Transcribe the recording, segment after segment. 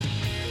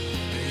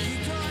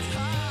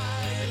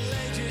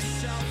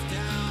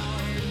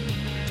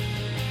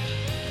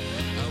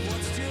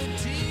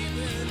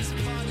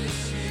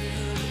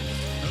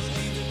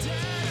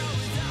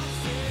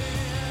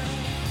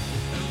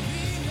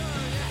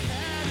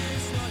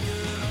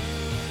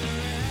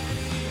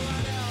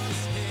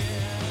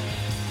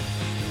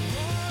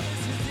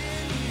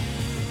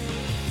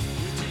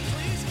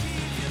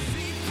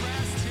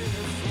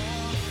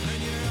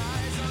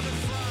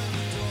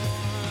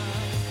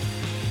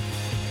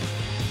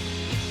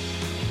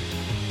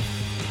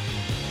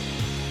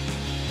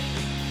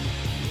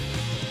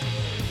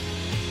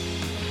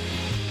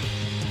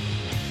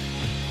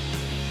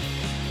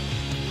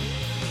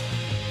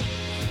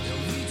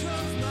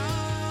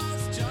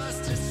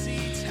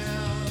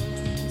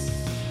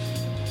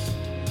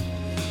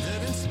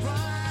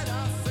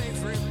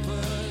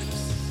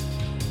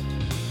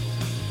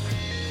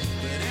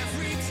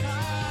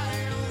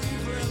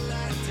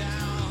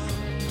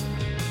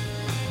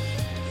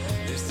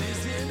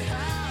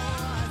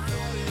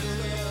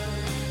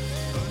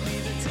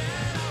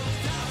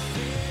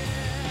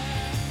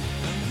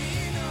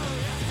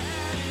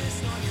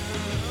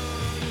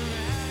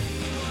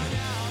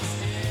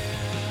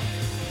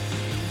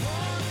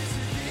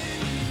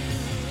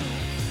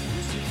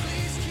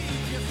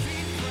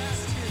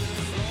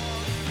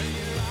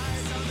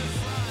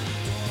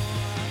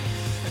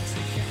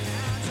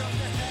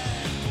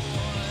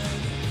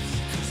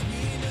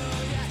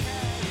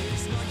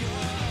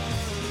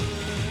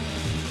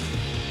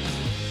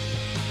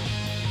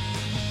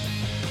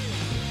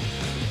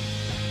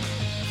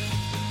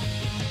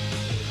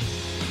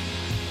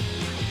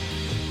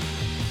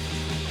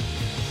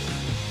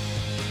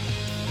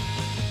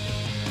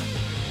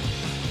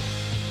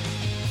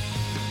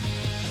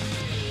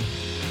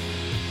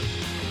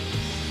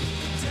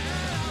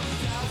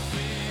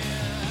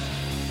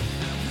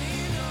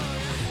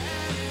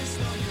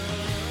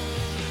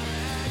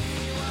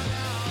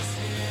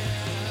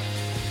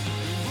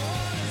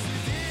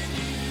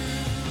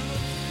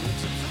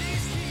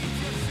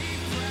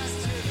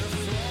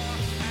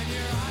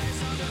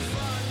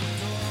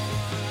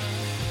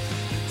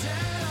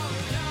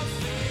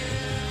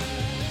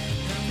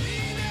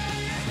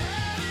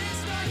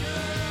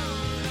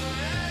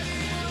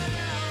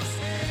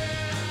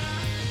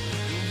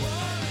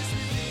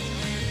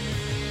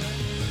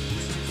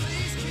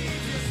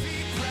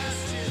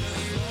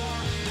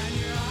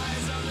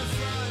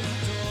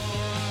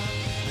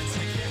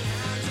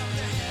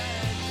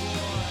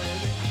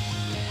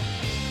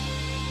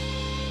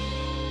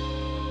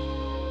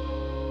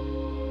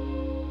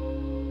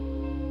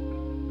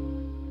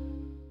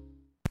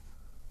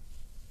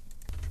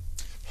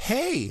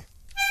Hey!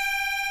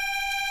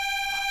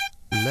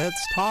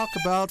 Let's talk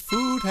about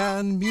food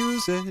and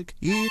music,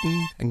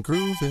 eating and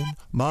grooving,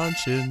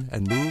 munching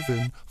and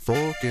moving,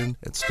 forking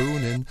and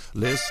spooning,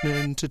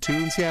 listening to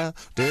tunes, yeah,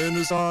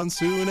 dinner's on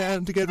soon,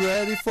 and to get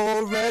ready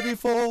for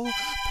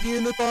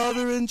peanut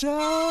butter and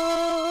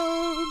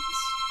jams.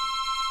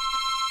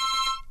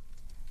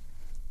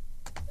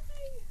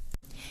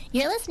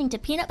 You're listening to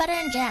Peanut Butter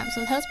and Jams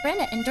with host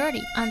Brenda and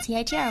Jordie on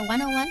CITR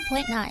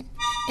 101.9,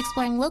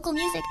 exploring local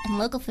music and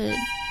local food.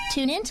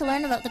 Tune in to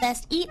learn about the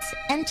best eats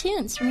and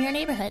tunes from your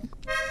neighborhood,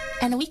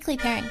 and a weekly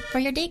pairing for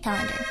your date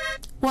calendar.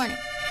 Warning: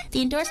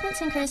 the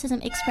endorsements and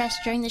criticism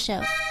expressed during the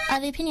show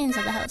are the opinions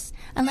of the host,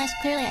 unless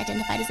clearly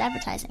identified as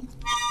advertising.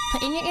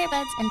 Put in your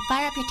earbuds and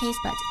fire up your taste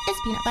buds. It's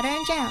Peanut Butter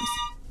and Jams.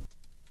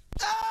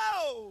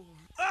 Oh!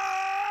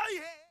 Oh,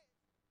 yeah!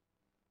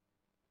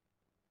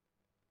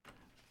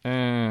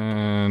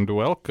 And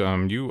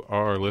welcome. You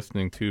are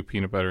listening to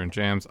Peanut Butter and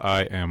Jams.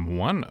 I am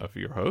one of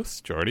your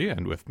hosts, Jordie,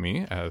 and with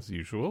me, as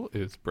usual,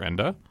 is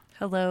Brenda.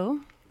 Hello.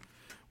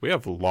 We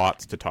have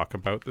lots to talk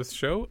about this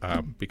show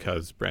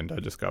because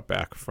Brenda just got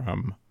back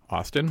from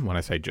Austin. When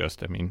I say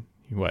just, I mean,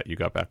 you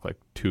got back like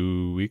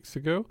 2 weeks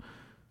ago?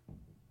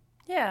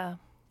 Yeah,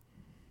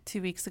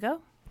 2 weeks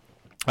ago.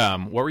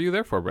 What were you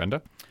there for,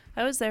 Brenda?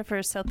 I was there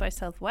for South by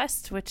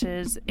Southwest, which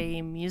is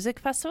a music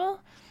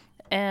festival.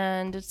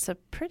 And it's a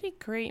pretty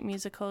great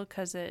music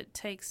festival.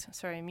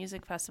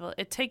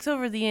 It takes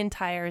over the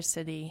entire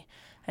city,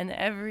 and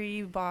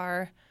every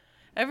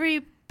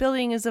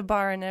building is a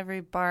bar, and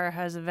every bar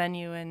has a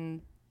venue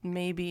and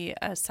maybe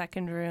a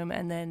second room,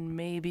 and then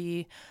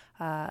maybe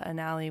an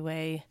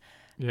alleyway.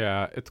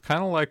 Yeah, it's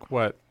kind of like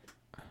what,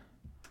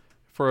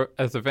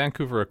 as a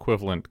Vancouver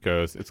equivalent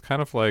goes, it's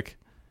kind of like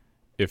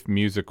if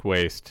Music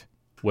Waste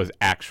was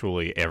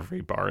actually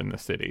every bar in the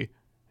city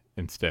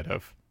instead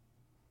of...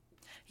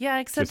 Yeah,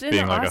 except just in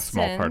being like Austin,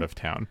 a small part of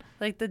town.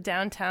 Like the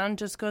downtown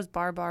just goes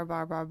bar.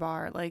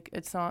 Like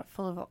it's not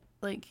full of,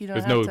 like, you don't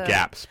have There's to... no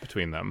gaps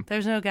between them.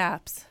 There's no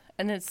gaps.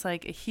 And it's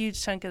like a huge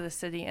chunk of the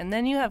city. And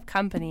then you have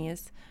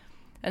companies,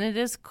 and it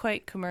is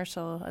quite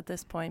commercial at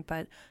this point,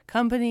 but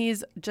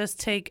companies just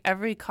take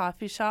every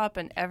coffee shop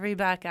and every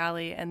back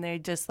alley, and they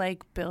just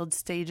like build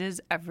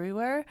stages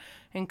everywhere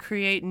and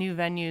create new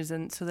venues.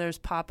 And so there's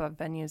pop-up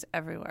venues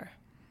everywhere.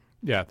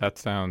 Yeah, that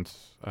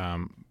sounds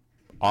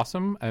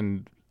awesome.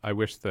 And I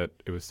wish that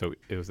it was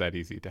that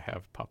easy to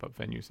have pop-up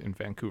venues in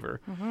Vancouver.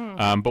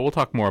 Mm-hmm. But we'll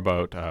talk more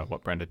about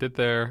what Brenda did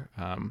there,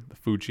 the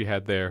food she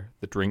had there,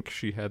 the drink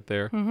she had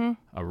there,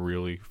 a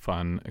really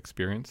fun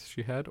experience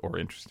she had, or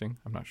interesting,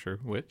 I'm not sure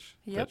which,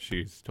 that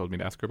she's told me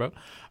to ask her about.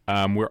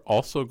 We're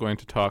also going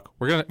to talk,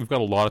 we've got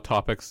a lot of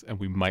topics,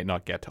 and we might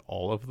not get to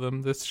all of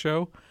them this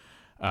show.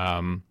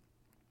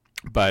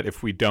 But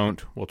if we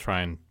don't, we'll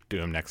try and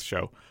do them next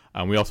show.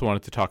 We also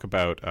wanted to talk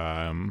about...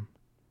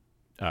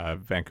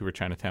 Vancouver,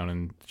 Chinatown,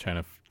 and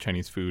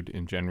Chinese food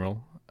in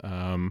general,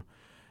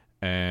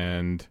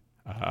 and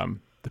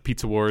the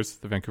pizza wars,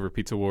 the Vancouver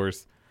pizza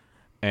wars,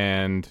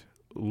 and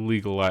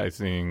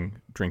legalizing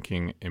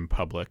drinking in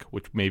public,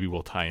 which maybe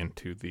will tie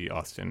into the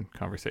Austin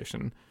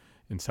conversation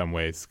in some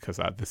ways, because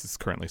this is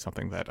currently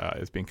something that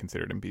is being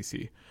considered in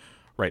BC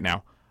right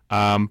now.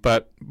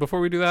 But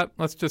before we do that,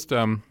 let's just,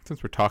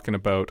 since we're talking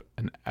about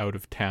an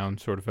out-of-town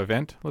sort of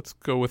event, let's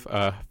go with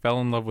Fell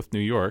in Love with New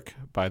York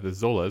by the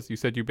Zolas. You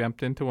said you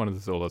bumped into one of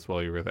the Zolas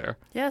while you were there.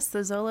 Yes, the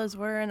Zolas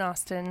were in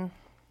Austin.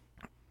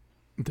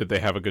 Did they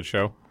have a good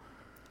show?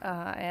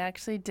 I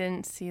actually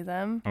didn't see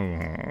them,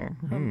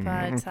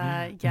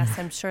 but yes,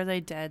 I'm sure they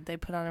did. They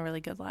put on a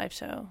really good live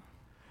show.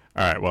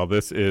 All right, well,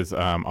 this is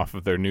off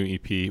of their new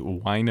EP,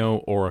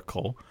 Wino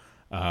Oracle.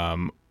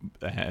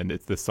 And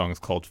this song is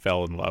called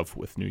Fell in Love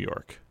with New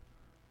York.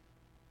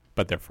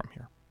 But they're from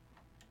here.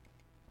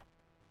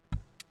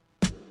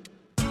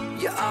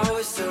 You're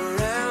always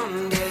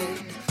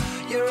surrounded,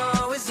 you're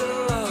always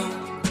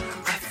alone.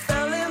 I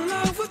fell in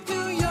love with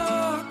New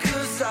York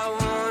 'cause I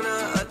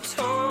wanna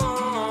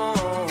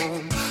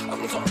atone.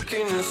 I'm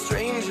talking to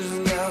strangers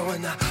now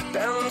and I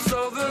bounce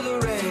over the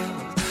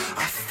rail.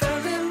 I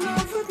fell in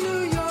love with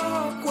New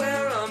York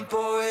where I'm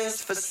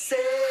boys for sale.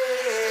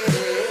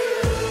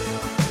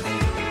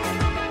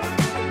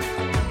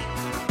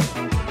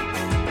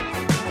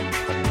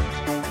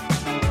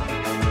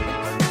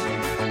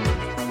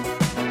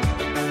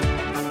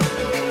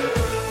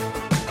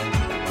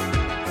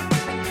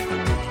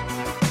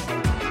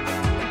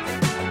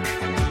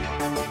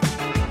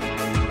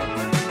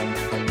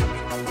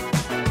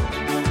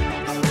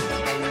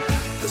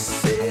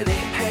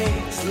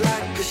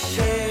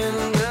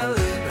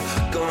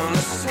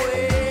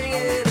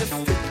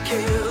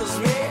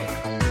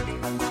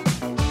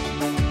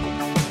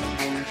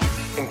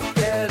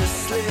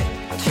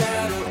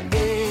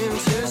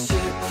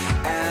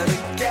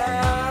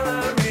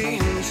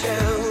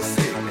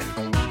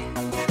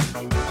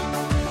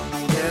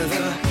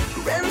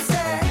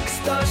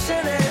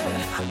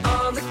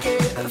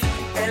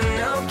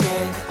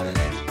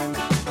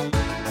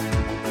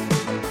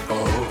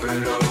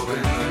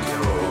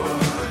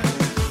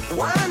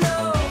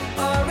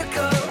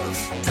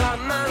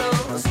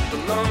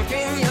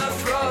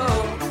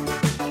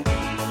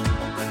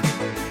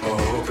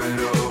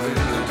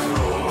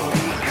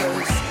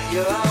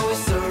 You're always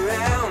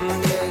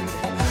surrounded,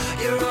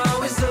 you're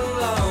always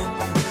alone.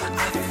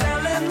 I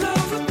fell in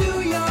love with New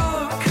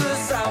York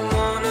 'cause I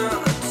wanna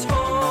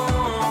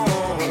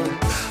atone.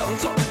 I'm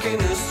talking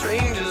to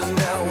strangers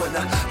now when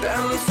I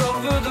balance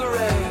over the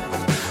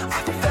rails.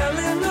 I fell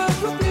in love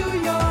with New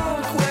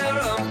York where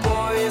a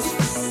boy is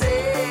for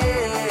sale.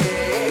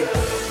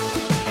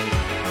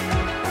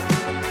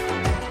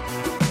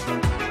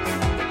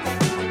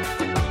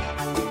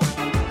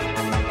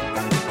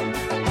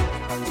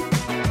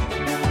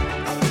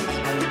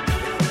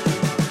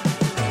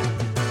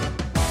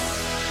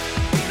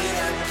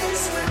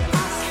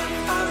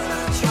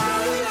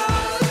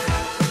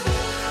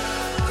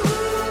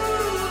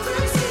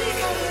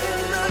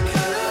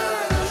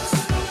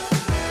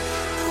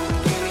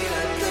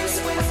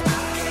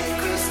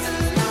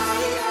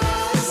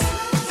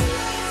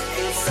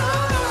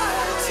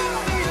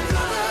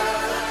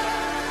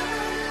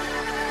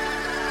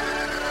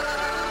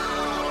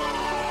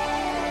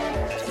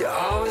 You're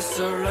always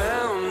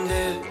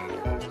surrounded,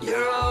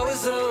 you're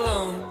always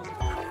alone.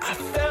 I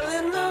fell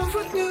in love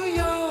with New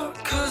York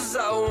 'cause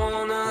I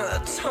wanna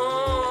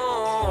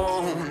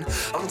atone.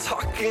 I'm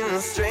talking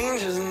to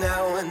strangers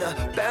now and I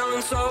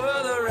balance over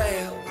the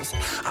rails.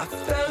 I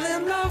fell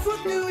in love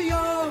with New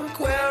York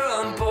where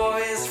a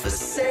boy is for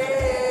sale.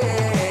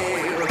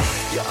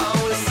 You're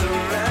always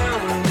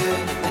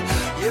surrounded,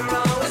 you're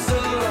always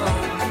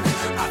alone.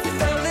 I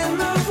fell in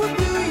love with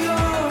New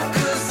York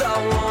 'cause I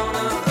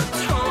wanna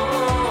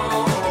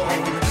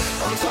atone.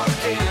 I'm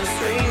talking to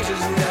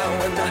strangers now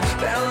and I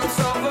balance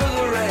over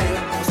the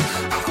rails.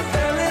 I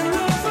fell in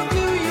love with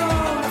New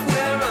York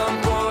where a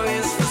boy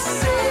is for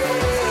sale.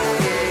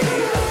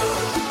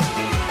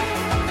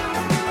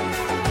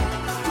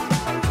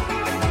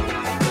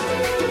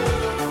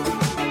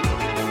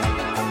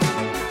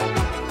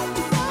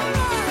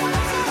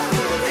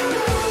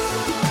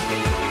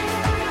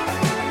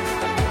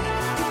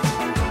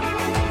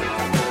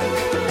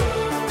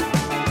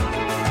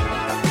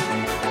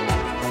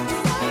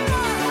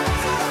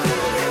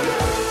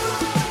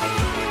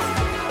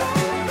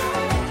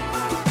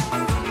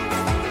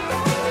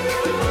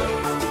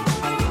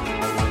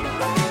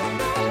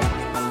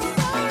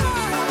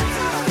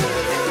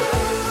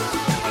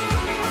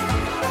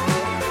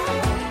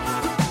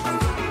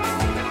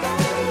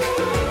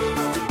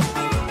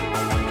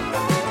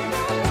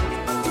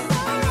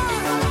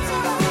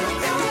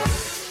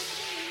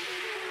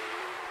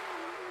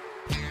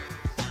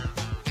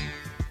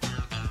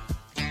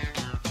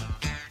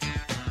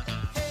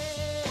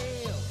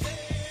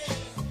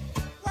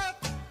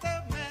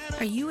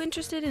 Are you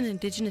interested in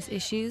Indigenous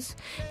issues?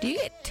 Do you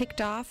get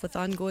ticked off with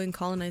ongoing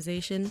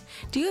colonization?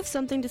 Do you have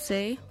something to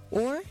say?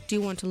 Or do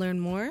you want to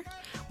learn more?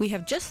 We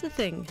have just the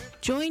thing.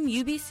 Join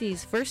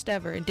UBC's first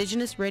ever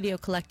Indigenous radio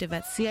collective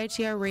at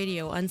CITR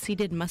Radio,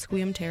 unceded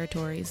Musqueam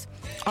Territories.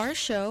 Our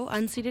show,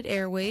 Unceded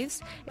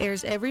Airwaves,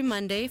 airs every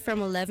Monday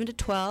from 11 to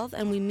 12,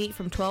 and we meet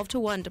from 12 to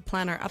 1 to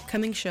plan our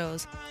upcoming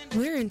shows.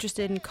 We're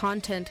interested in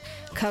content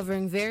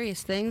covering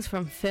various things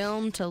from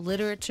film to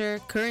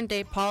literature, current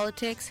day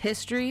politics,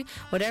 history,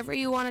 whatever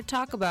you want to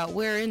talk about,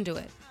 we're into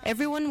it.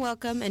 Everyone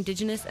welcome,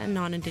 Indigenous and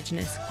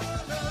non-Indigenous.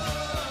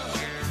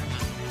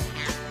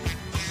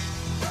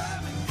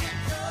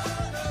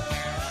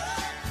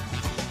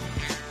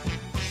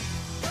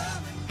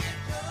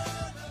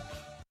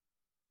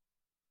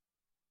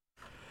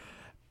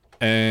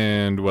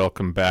 And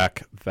welcome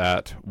back.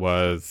 That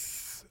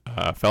was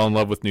Fell in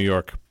Love with New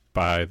York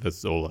by the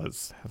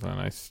Zolas. Has a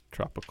nice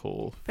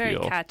tropical Very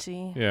feel.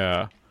 catchy.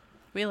 Yeah.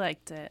 We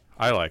liked it.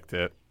 I liked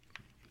it.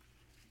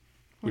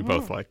 We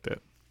both liked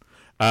it.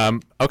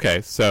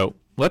 Okay, so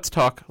let's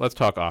talk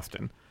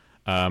Austin.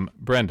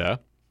 Brenda,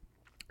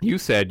 you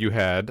said you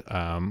had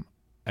an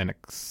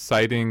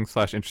exciting /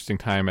 interesting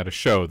time at a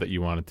show that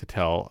you wanted to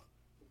tell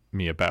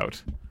me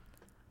about.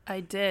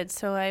 I did.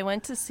 So I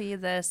went to see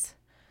this.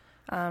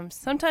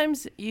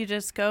 Sometimes you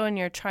just go and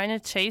you're trying to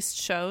chase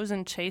shows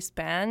and chase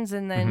bands,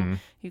 and then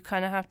you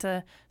kind of have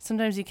to,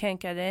 sometimes you can't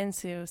get in,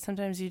 so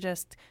sometimes you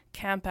just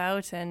camp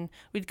out, and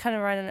we'd kind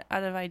of run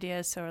out of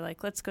ideas, so we're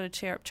like, let's go to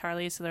Cheer Up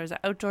Charlie. So there's an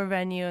outdoor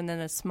venue and then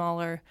a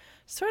smaller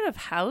sort of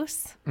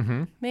house,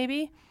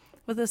 maybe,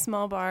 with a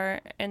small bar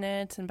in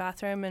it and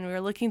bathroom, and we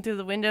were looking through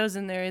the windows,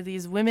 and there are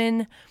these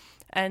women,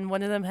 and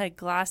one of them had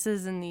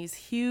glasses and these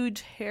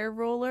huge hair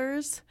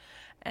rollers,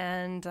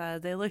 and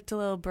they looked a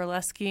little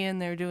burlesque,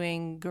 and they're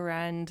doing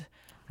grand.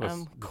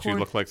 Did you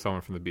look like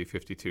someone from the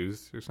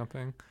B-52s or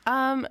something?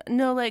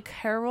 No, like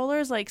hair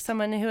rollers, like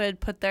someone who had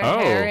put their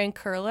hair in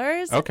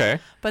curlers. Okay.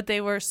 But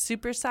they were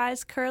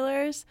supersized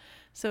curlers,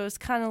 so it was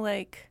kind of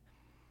like,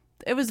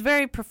 it was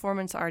very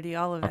performance arty,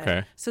 all of it.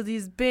 Okay. So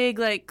these big,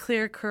 like,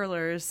 clear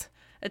curlers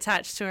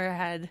attached to her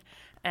head,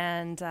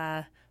 and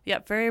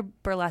very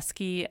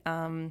burlesque.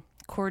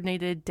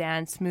 Coordinated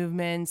dance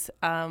movements,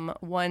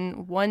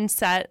 one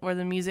set where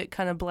the music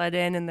kind of bled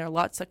in, and there are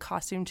lots of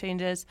costume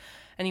changes.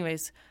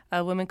 Anyways,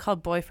 a woman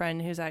called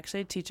Boyfriend, who's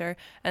actually a teacher,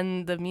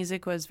 and the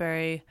music was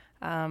very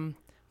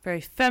very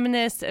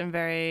feminist and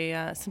very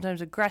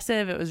sometimes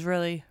aggressive. It was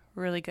really,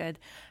 really good.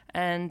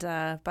 And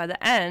by the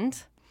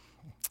end,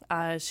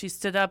 she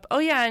stood up. Oh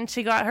yeah, and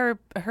she got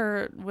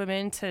her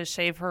women to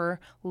shave her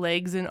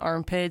legs and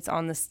armpits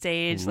on the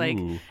stage. Ooh. Like,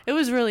 it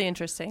was really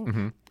interesting.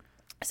 Mm-hmm.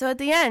 So at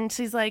the end,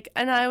 she's like,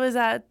 and I was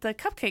at the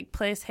cupcake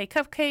place, Hey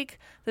Cupcake,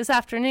 this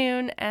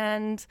afternoon,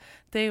 and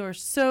they were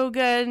so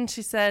good. And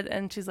she said,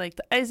 and she's like,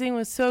 the icing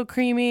was so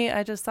creamy.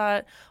 I just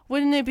thought,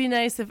 wouldn't it be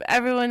nice if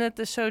everyone at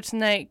the show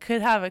tonight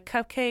could have a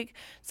cupcake?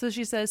 So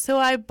she says, so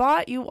I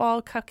bought you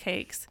all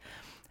cupcakes.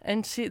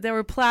 And there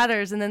were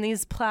platters, and then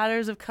these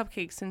platters of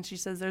cupcakes. And she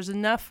says, there's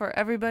enough for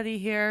everybody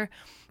here,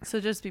 so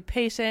just be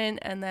patient.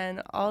 And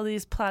then all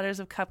these platters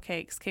of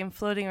cupcakes came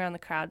floating around the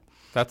crowd.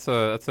 That's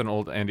an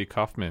old Andy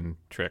Kaufman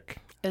trick.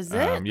 Is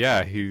it?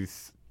 Yeah, he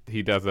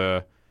does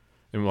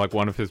in like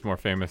one of his more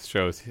famous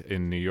shows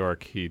in New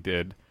York, he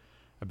did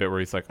a bit where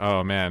he's like,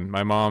 oh man,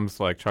 my mom's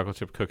like chocolate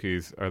chip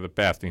cookies are the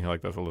best, and he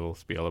like does a little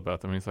spiel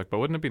about them. And he's like, but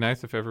wouldn't it be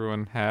nice if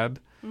everyone had?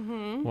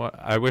 Mm-hmm. Well,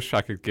 I wish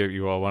I could give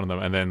you all one of them.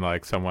 And then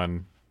like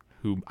someone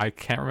who I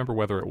can't remember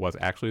whether it was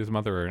actually his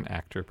mother or an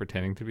actor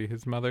pretending to be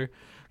his mother,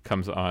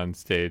 comes on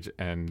stage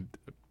and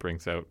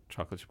brings out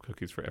chocolate chip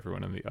cookies for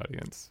everyone in the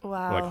audience.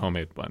 Wow. Like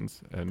homemade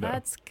ones. And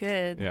that's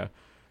good. yeah.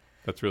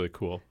 That's really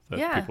cool that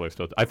Yeah. people are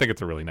still. I think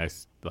it's a really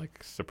nice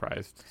like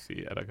surprise to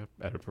see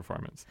at a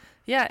performance.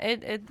 Yeah,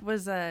 it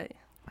was a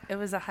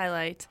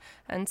highlight.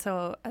 And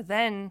so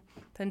then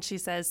she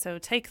says, so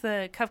take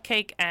the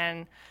cupcake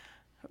and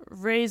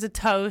raise a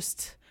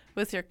toast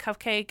with your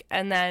cupcake,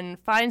 and then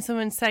find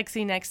someone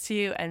sexy next to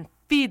you and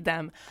feed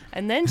them.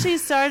 And then she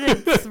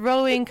started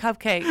throwing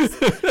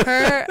cupcakes.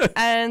 Her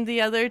and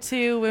the other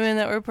two women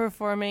that were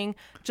performing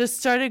just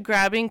started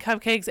grabbing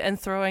cupcakes and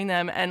throwing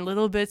them, and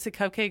little bits of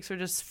cupcakes were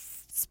just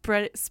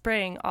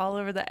spraying all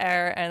over the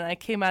air. And I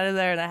came out of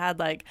there and I had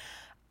like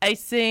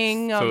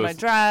icing on my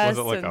dress. Was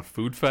it like a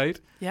food fight?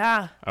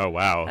 Yeah. Oh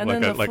wow, And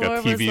like then a the floor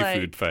TV was, like,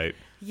 food fight.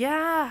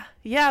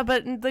 Yeah,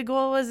 but the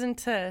goal wasn't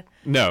to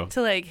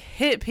like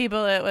hit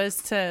people. It was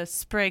to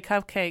spray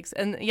cupcakes.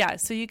 And yeah,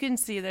 so you can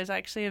see there's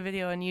actually a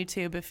video on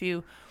YouTube if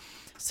you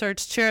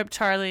search Cheer Up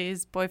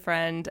Charlie's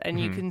boyfriend,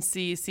 and you can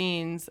see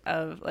scenes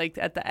of like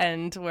at the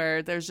end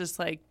where there's just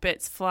like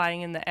bits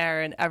flying in the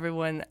air and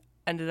everyone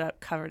ended up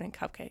covered in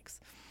cupcakes.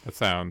 That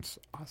sounds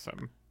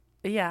awesome.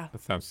 Yeah.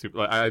 That sounds super.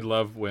 Like, I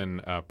love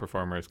when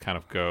performers kind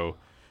of go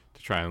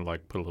to try and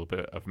like put a little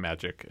bit of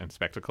magic and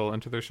spectacle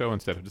into their show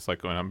instead of just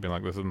like going up and being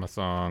like, this is my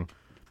song.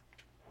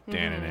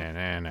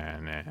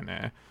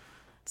 Da-na-na-na-na-na-na.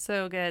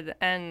 So good.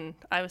 And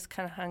I was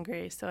kind of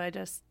hungry, so I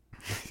just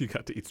You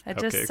got to eat some I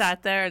cupcakes. just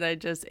sat there and I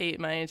just ate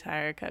my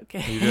entire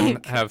cupcake. You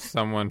didn't have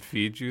someone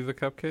feed you the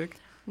cupcake?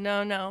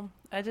 No.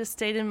 I just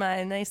stayed in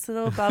my nice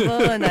little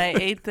bubble and I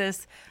ate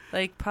this,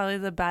 like, probably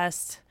the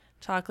best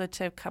chocolate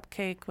chip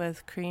cupcake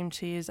with cream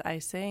cheese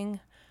icing.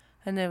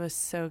 And it was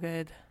so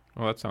good.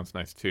 Well, that sounds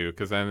nice too,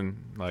 because then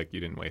like you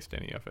didn't waste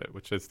any of it,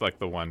 which is like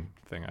the one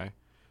thing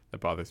that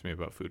bothers me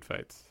about food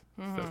fights.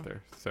 Is that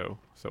they're so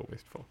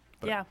wasteful.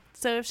 But yeah.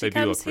 So if she they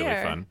do comes look here,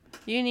 really fun.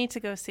 you need to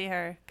go see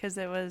her because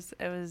it was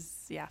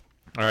yeah.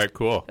 All right,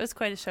 cool. It was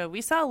quite a show.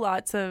 We saw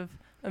lots of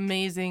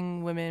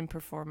amazing women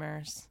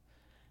performers,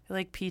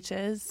 like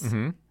Peaches.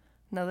 Mm-hmm.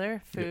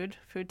 Another food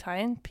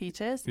tie-in,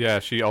 Peaches. Yeah,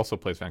 she also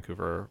plays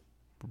Vancouver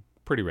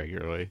pretty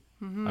regularly.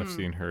 I've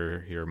seen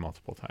her here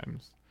multiple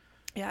times.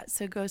 Yeah,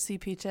 so go see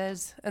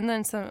Peaches, and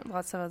then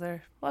lots of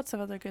other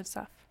good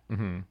stuff.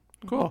 Mm-hmm.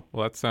 Cool.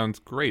 Well, that sounds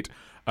great.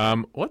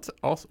 What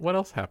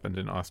else happened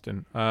in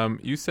Austin?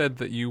 You said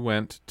that you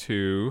went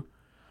to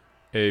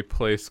a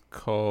place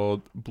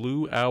called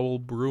Blue Owl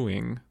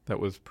Brewing. That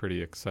was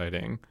pretty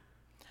exciting.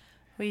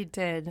 We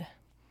did.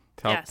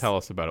 Tell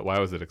us about it. Why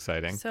was it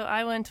exciting? So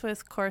I went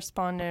with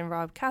correspondent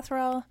Rob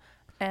Catherall,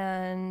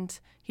 and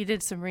he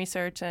did some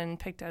research and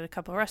picked out a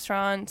couple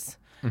restaurants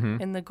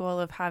in the goal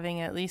of having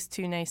at least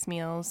 2 nice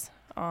meals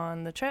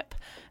on the trip.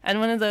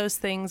 And one of those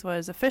things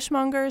was a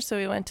fishmonger. So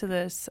we went to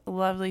this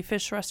lovely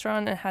fish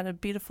restaurant and had a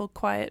beautiful,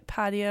 quiet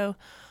patio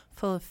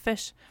full of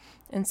fish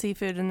and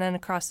seafood. And then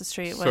across the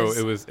street was...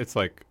 So it's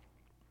like,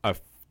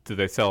 did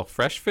they sell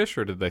fresh fish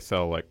or did they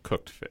sell like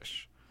cooked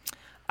fish?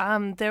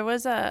 There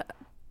was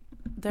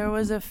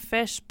a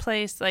fish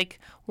place, like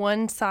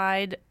one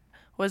side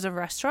was a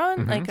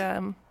restaurant, like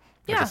a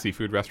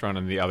seafood restaurant,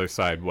 and the other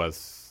side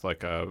was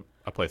like a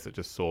place that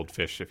just sold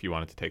fish if you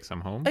wanted to take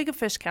some home? Like a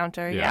fish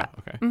counter, yeah.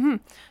 Okay.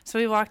 So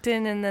we walked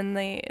in, and then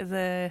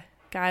the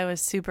guy was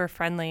super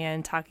friendly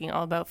and talking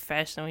all about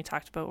fish, and we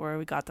talked about where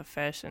we got the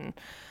fish,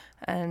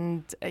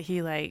 and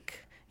he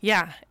like,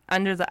 yeah,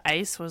 under the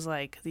ice was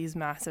like these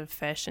massive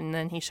fish, and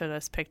then he showed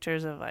us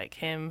pictures of like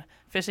him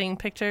fishing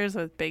pictures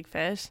with big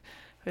fish,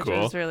 which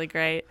was really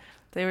great.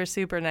 They were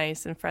super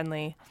nice and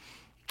friendly.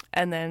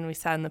 And then we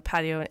sat in the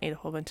patio and ate a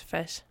whole bunch of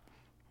fish.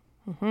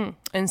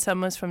 And some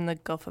was from the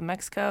Gulf of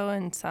Mexico,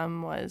 and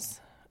some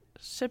was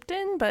shipped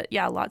in. But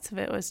yeah, lots of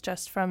it was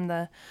just from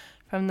the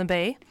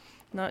bay,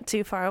 not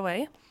too far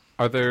away.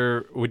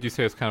 Would you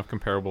say it's kind of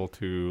comparable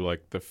to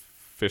like the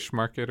fish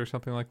market or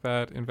something like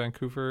that in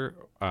Vancouver,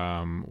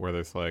 where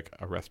there's like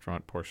a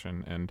restaurant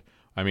portion? And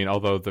I mean,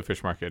 although the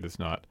fish market is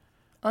not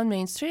On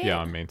Main Street? Yeah,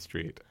 on Main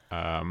Street.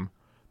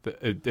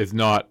 It's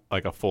not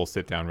like a full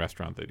sit-down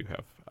restaurant. They do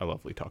have a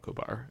lovely taco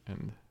bar.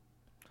 And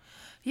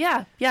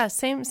Yeah,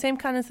 same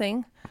kind of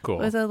thing. cool.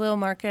 With a little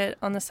market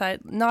on the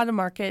side. Not a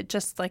market,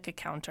 just like a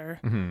counter,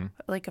 Mm-hmm.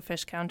 like a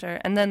fish counter.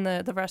 And then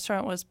the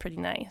restaurant was pretty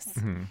nice.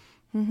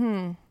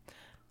 Mm-hmm.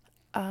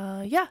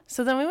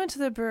 So then we went to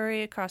the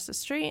brewery across the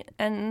street,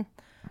 and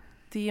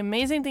the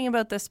amazing thing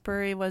about this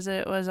brewery was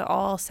it was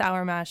all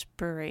sour mash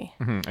brewery.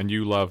 Mm-hmm. And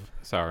you love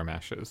sour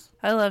mashes.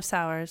 I love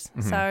sours.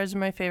 Mhm. Sours are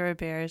my favorite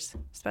beers,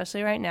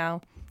 especially right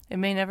now. It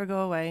may never go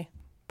away.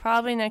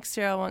 Probably next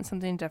year I'll want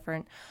something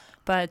different.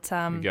 But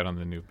You get on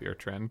the new beer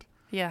trend.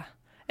 yeah,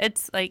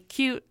 it's like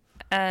cute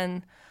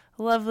and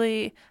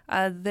lovely.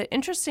 The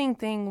interesting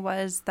thing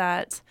was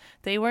that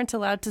they weren't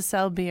allowed to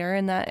sell beer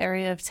in that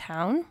area of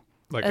town.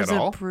 Like As at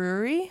a all?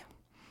 brewery.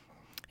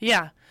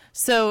 Yeah.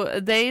 So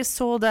they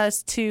sold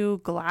us 2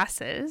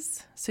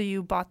 glasses. So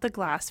you bought the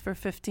glass for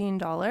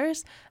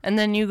 $15 and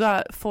then you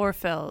got 4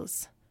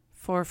 fills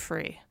for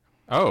free.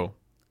 Oh,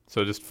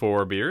 so just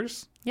 4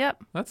 beers?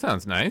 Yep. That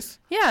sounds nice.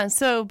 Yeah.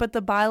 So, but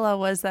the bylaw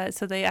was that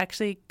so they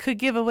actually could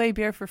give away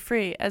beer for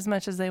free as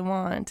much as they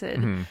wanted.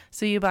 Mhm.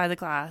 So you buy the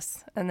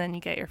glass and then you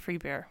get your free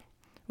beer.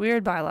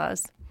 Weird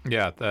bylaws.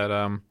 Yeah,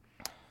 that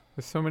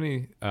there's so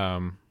many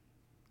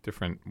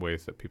different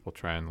ways that people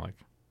try and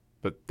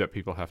that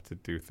people have to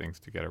do things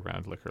to get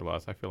around liquor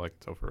laws. I feel like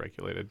it's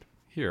overregulated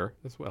here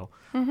as well.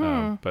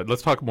 But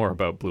let's talk more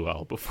about Blue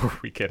Owl before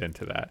we get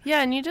into that.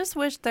 Yeah, and you just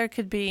wish there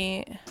could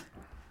be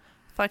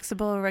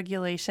flexible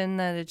regulation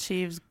that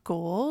achieves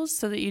goals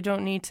so that you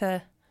don't need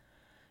to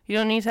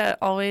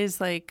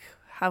always like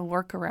have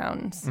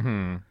workarounds.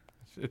 Mm-hmm.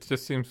 It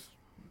just seems,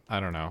 I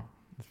don't know,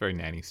 it's very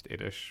nanny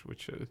state-ish,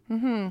 which is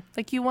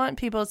Like you want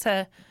people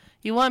to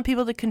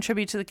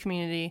contribute to the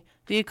community,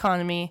 the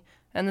economy,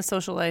 and the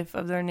social life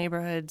of their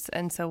neighborhoods.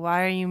 And so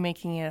why are you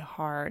making it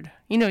hard?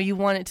 You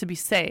want it to be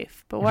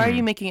safe, but why are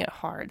you making it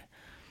hard?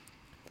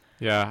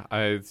 yeah.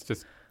 It's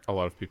just a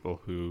lot of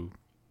people who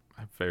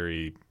have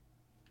very,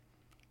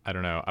 I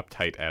don't know,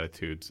 uptight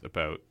attitudes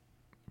about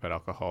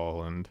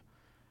alcohol and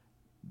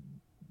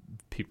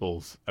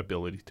people's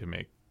ability to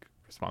make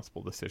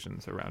responsible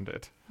decisions around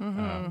it.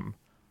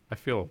 I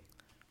feel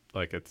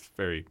like it's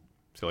very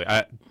silly.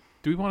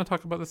 Do we want to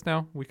talk about this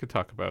now? We could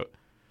talk about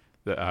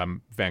the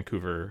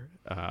Vancouver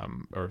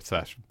or /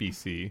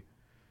 BC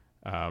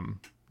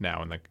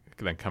now, and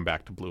then come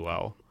back to Blue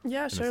Owl.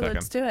 Yeah, a sure, second.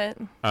 let's do it.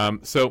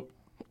 So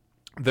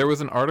there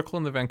was an article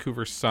in the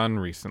Vancouver Sun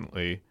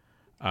recently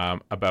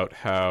about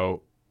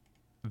how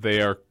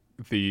the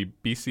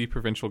BC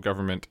provincial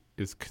government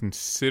is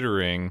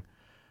considering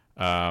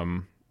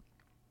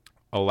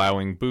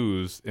allowing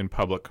booze in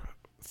public,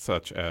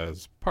 such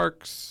as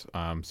parks,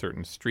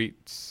 certain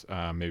streets,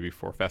 maybe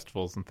for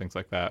festivals and things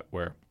like that,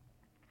 where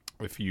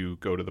if you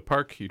go to the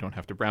park, you don't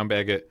have to brown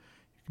bag it.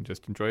 You can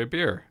just enjoy a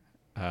beer.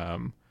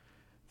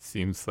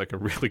 Seems like a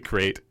really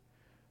great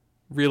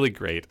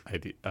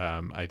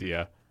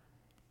idea.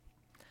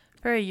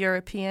 Very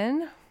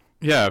European.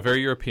 Yeah,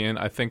 very European.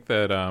 I think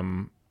that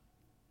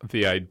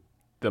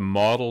the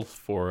model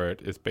for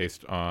it is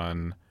based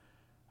on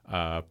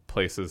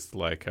places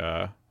like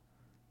I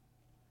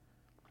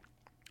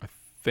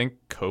think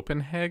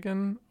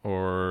Copenhagen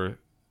or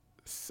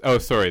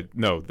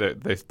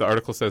the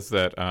article says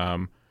that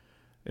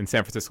in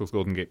San Francisco's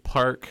Golden Gate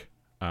Park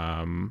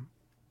or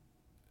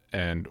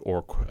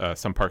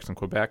some parks in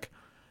Quebec,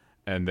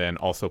 and then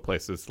also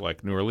places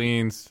like New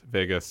Orleans,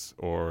 Vegas,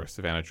 or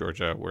Savannah,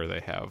 Georgia, where they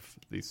have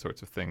these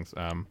sorts of things.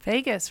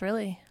 Vegas,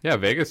 really? Yeah,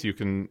 Vegas, you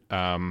can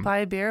Buy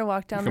a beer,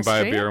 walk down the you can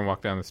street? buy a beer and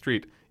walk down the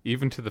street,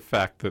 even to the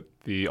fact that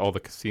all the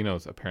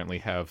casinos apparently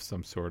have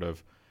some sort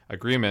of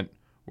agreement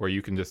where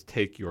you can just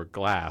take your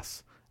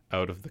glass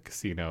out of the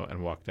casino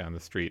and walk down the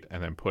street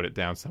and then put it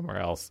down somewhere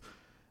else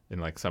in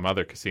like some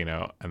other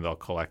casino, and they'll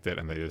collect it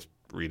and they just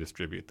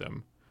redistribute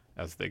them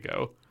as they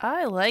go.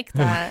 I like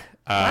that.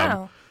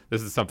 Wow.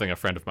 This is something a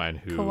friend of mine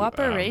who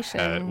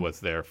Cooperation. was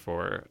there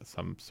for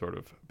some sort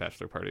of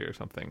bachelor party or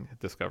something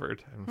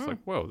discovered, and was like,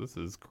 "Whoa, this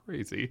is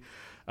crazy."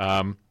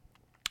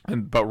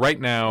 But right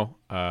now,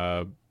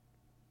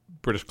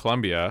 British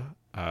Columbia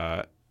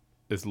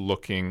is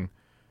looking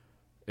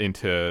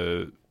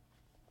into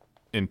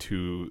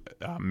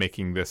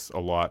making this a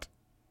lot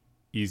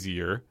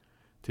easier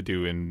to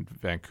do in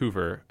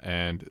Vancouver,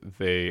 and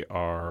they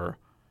are.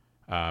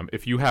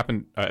 If you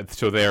happen,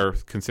 so they're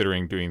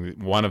considering doing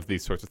one of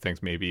these sorts of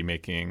things, maybe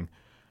making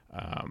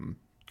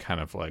kind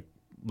of like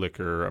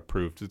liquor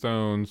approved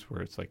zones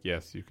where it's like,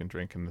 yes, you can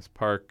drink in this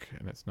park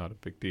and it's not a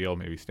big deal.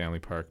 Maybe Stanley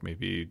Park,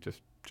 maybe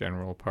just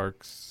general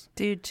parks.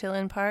 Dude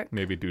Chillin' Park.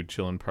 Maybe Dude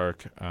Chillin'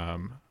 Park.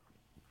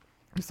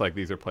 It's like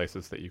these are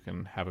places that you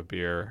can have a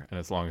beer, and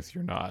as long as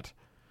you're not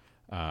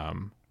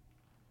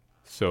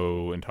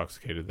so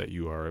intoxicated that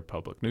you are a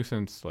public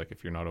nuisance, like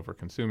if you're not over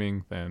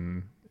consuming,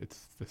 then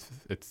it's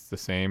the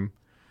same.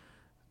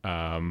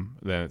 Then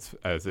it's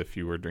as if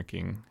you were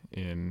drinking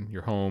in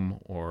your home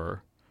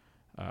or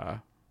at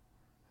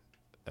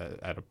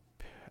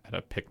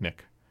a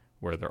picnic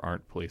where there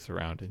aren't police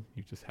around and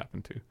you just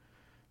happen to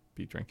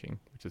be drinking,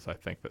 which is, I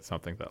think, that's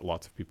something that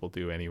lots of people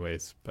do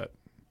anyways, but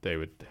they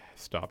would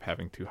stop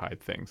having to hide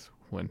things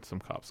when some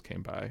cops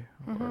came by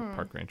or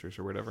park rangers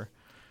or whatever.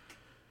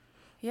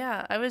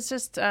 Yeah, I was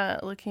just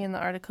looking in the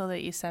article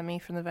that you sent me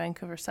from the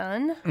Vancouver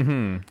Sun,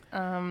 and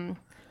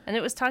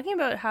it was talking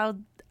about how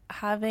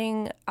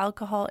having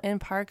alcohol in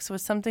parks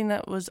was something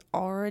that was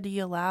already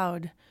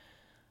allowed,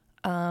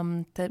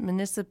 that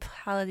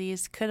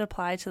municipalities could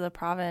apply to the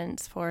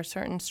province for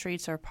certain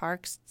streets or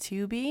parks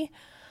to be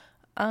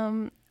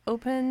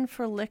open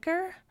for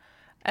liquor,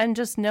 and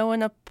just no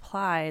one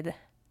applied,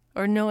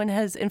 or no one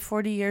has, in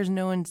 40 years,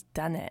 no one's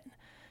done it.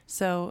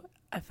 So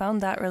I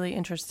found that really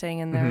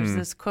interesting, and there's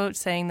this quote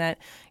saying that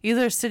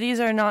either cities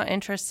are not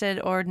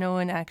interested or no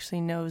one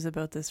actually knows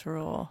about this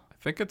rule.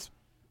 I think it's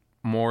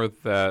more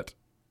that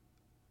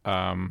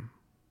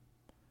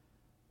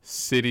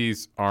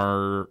cities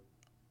are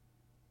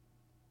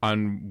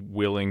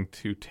unwilling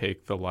to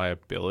take the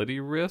liability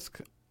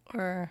risk,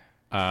 Or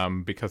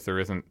because there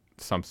isn't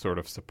some sort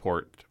of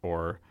support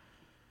or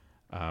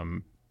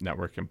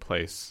network in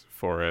place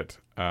for it.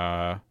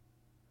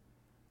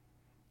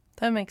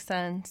 that makes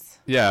sense.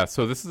 Yeah,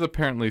 so this is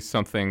apparently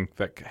something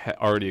that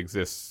already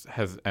exists,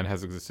 has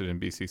existed in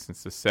BC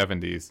since the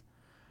 70s,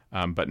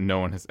 but no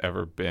one in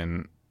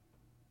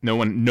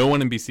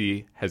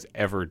BC has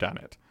ever done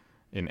it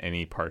in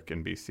any park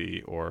in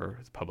BC or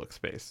public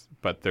space.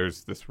 But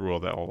there's this rule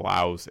that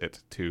allows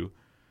it to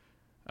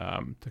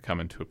come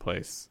into a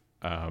place.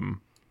 But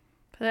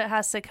it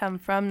has to come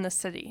from the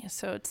city,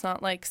 so it's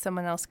not like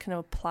someone else can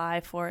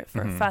apply for it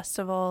for a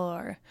festival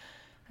or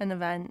an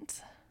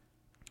event.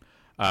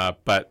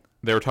 But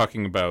they were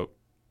talking about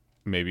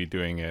maybe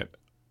doing it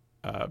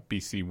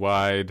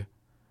BC-wide,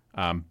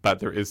 but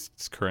there is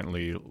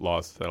currently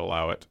laws that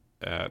allow it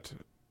at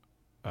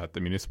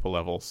the municipal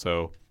level.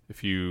 So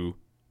if you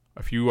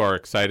are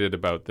excited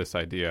about this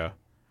idea,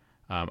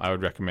 I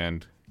would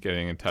recommend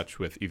getting in touch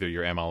with either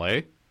your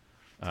MLA,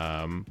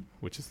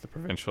 which is the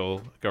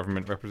provincial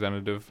government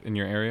representative in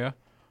your area,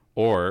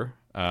 or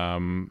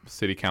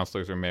city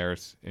councilors or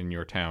mayors in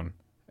your town.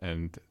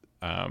 And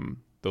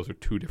those are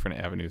two different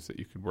avenues that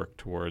you could work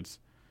towards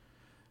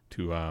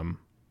to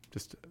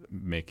just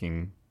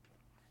making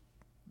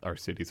our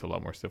cities a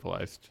lot more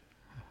civilized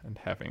and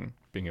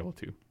being able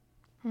to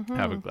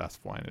have a glass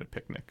of wine at a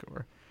picnic,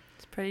 or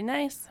It's pretty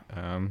nice.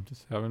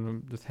 just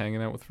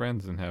hanging out with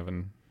friends and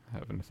having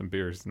some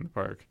beers in the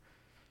park.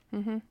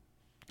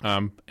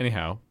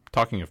 Anyhow,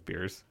 talking of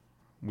beers,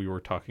 we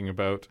were talking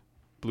about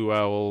Blue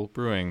Owl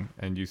Brewing,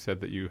 and you said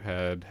that you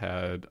had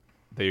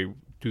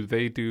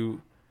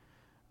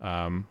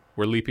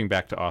we're leaping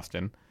back to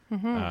Austin.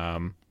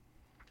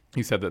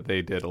 You said that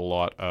they did a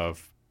lot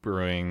of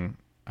brewing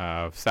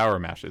of sour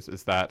mashes.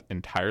 Is that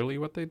entirely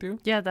what they do?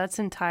 Yeah, that's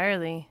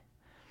entirely.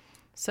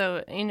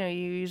 So, you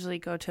usually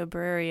go to a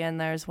brewery and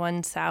there's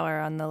one sour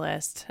on the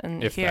list.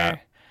 And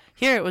here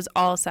it was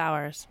all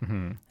sours.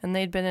 And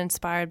they'd been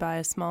inspired by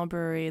a small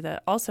brewery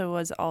that also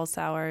was all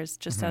sours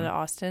just out of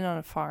Austin on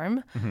a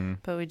farm,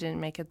 but we didn't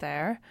make it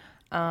there.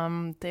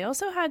 They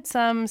also had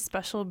some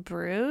special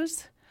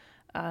brews.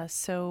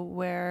 Just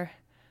while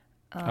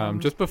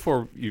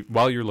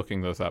you're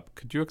looking those up,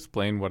 could you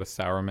explain what a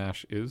sour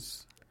mash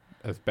is,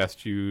 as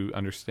best you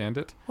understand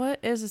it? What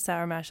is a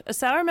sour mash? A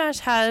sour mash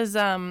has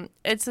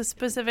it's a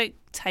specific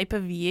type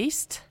of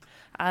yeast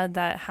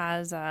that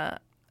has a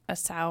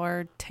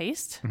sour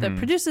taste that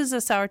produces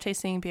a sour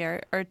tasting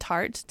beer or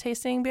tart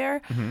tasting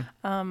beer.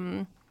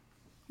 Often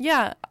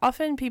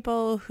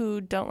people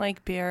who don't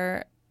like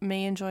beer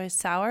may enjoy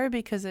sour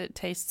because it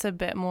tastes a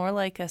bit more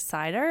like a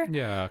cider.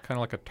 Yeah, kind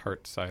of like a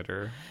tart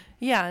cider.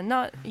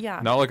 Not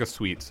like a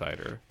sweet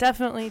cider.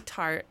 Definitely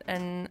tart.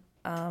 And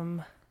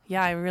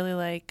I really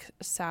like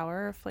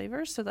sour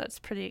flavors, so that's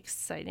pretty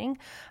exciting.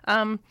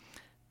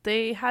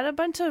 They had a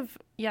bunch of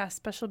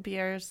special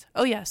beers.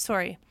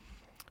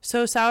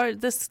 So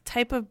this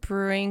type of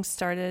brewing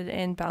started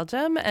in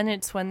Belgium, and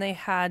it's when they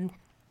had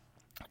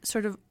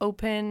sort of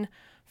open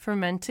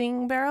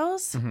fermenting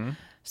barrels,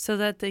 so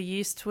that the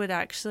yeast would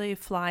actually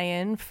fly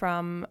in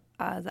from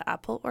the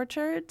apple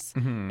orchards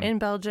in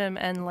Belgium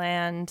and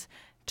land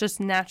just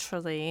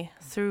naturally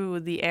through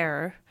the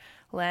air,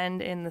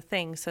 land in the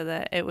thing, so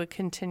that it would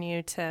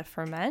continue to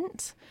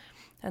ferment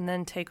and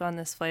then take on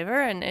this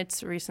flavor. And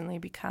it's recently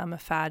become a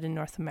fad in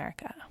North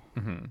America.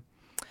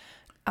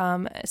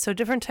 So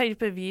different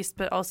type of yeast,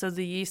 but also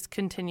the yeast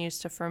continues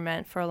to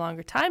ferment for a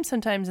longer time,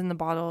 sometimes in the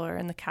bottle or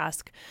in the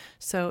cask.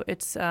 So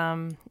it's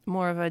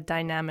more of a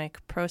dynamic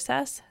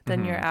process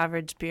than your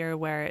average beer,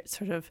 where it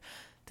sort of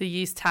the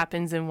yeast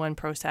happens in one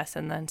process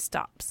and then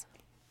stops.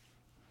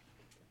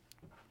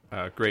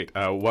 Great.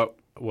 What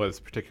was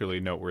particularly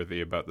noteworthy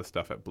about the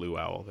stuff at Blue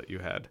Owl that you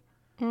had?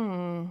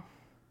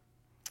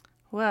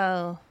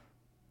 Well,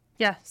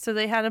 so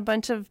they had a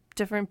bunch of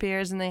different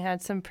beers, and they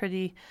had some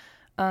pretty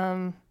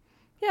sort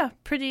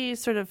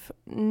of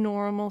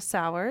normal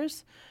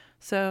sours.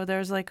 So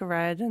there's like a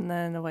red and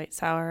then a white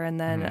sour, and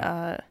then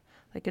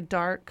like a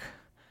dark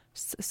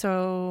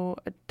sour,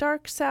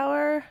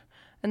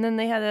 and then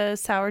they had a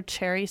sour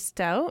cherry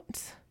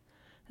stout,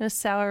 a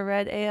sour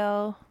red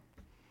ale.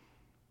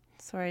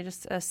 Sorry,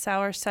 just a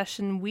sour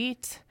session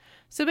wheat.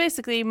 So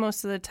basically,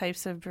 most of the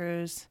types of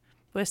brews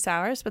with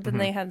sours, but then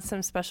they had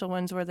some special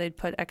ones where they'd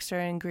put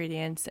extra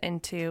ingredients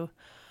into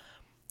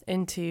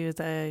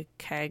the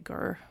keg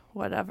or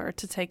whatever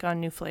to take on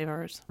new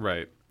flavors.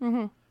 Right.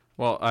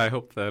 Well, I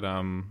hope that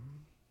I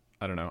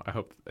don't know. I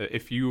hope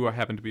if you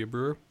happen to be a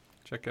brewer,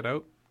 check it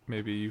out.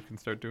 Maybe you can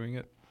start doing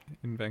it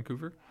in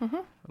Vancouver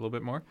a little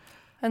bit more.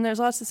 And there's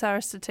lots of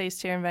sours to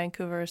taste here in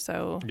Vancouver,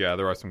 so... Yeah,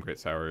 there are some great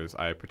sours.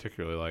 I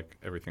particularly like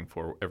every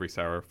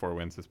sour Four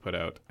Winds has put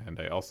out, and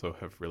I also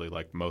have really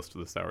liked most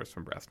of the sours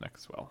from Brass Neck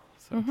as well.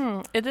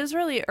 So. It is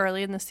really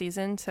early in the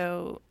season,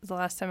 so the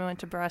last time I went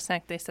to Brass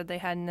Neck, they said they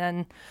had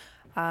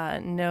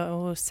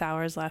no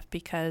sours left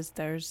because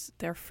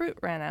their fruit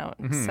ran out.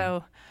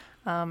 So...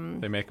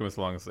 they make them as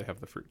long as they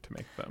have the fruit to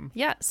make them.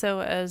 Yeah,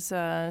 so as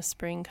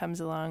spring comes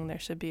along, there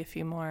should be a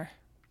few more.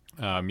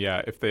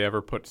 Yeah, if they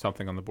ever put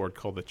something on the board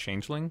called the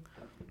Changeling,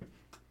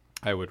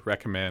 I would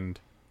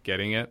recommend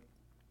getting it.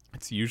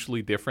 It's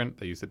usually different.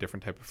 They use a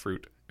different type of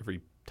fruit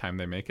every time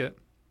they make it,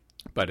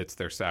 but it's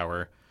their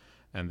sour,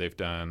 and they've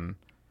done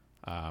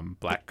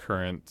black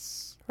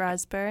currants,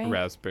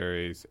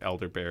 raspberries,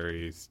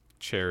 elderberries,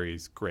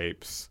 cherries,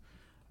 grapes,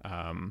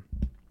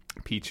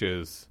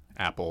 peaches,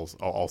 apples,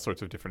 all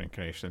sorts of different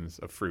incarnations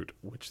of fruit,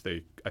 which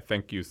they, I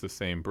think, use the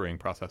same brewing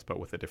process but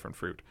with a different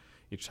fruit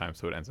each time,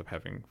 so it ends up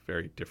having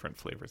very different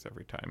flavors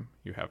every time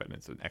you have it, and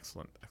it's an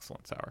excellent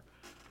sour.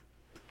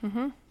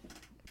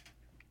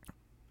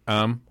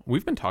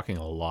 We've been talking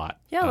a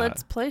lot. Yeah,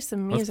 let's play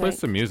some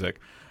music.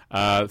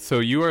 So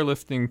you are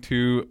listening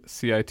to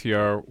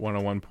CITR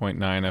 101.9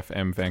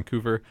 FM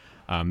Vancouver.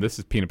 This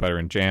is Peanut Butter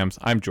and Jams.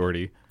 I'm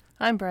Jordie.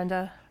 I'm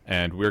Brenda.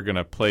 And we're going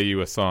to play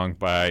you a song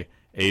by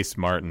Ace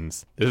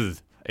Martins. This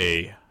is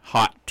a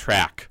hot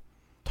track,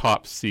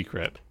 top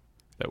secret,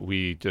 that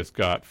we just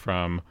got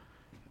from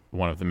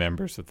one of the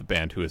members of the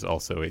band who is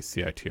also a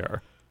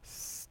CITR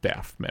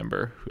staff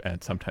member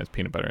and sometimes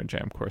Peanut Butter and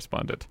Jam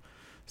correspondent,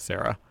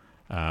 Sarah.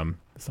 The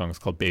song is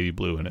called Baby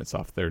Blue, and it's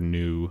off their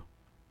new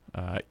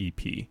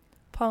EP.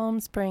 Palm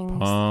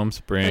Springs.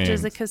 Which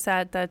is a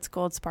cassette that's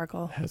gold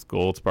sparkle. It has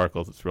gold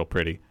sparkles. It's real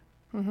pretty.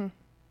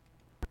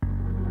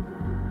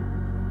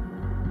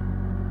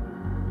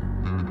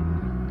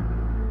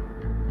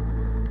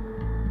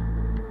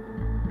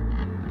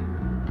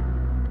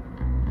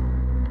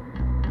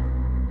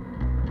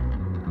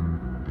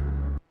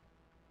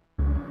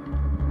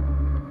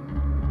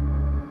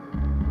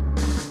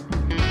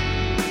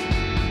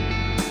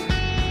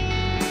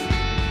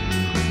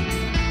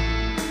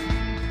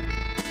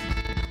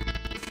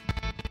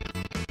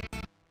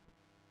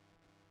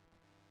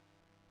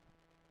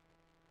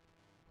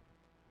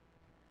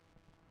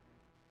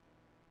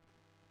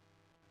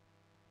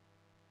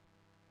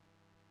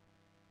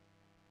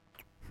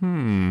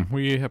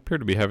 We appear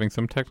to be having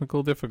some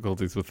technical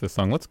difficulties with this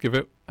song. Let's give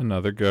it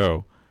another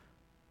go.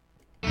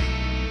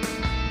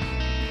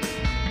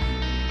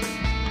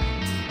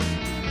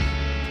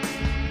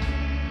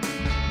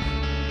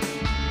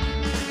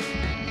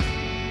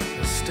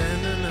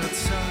 Standing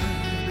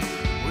outside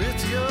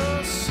with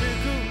your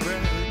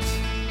cigarette,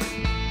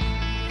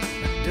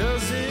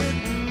 does it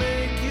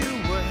make you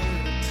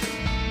wet?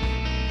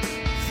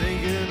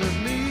 Thinking of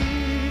me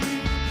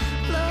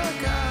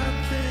like I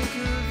think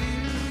of you.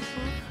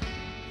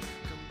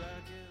 Come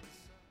back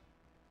inside.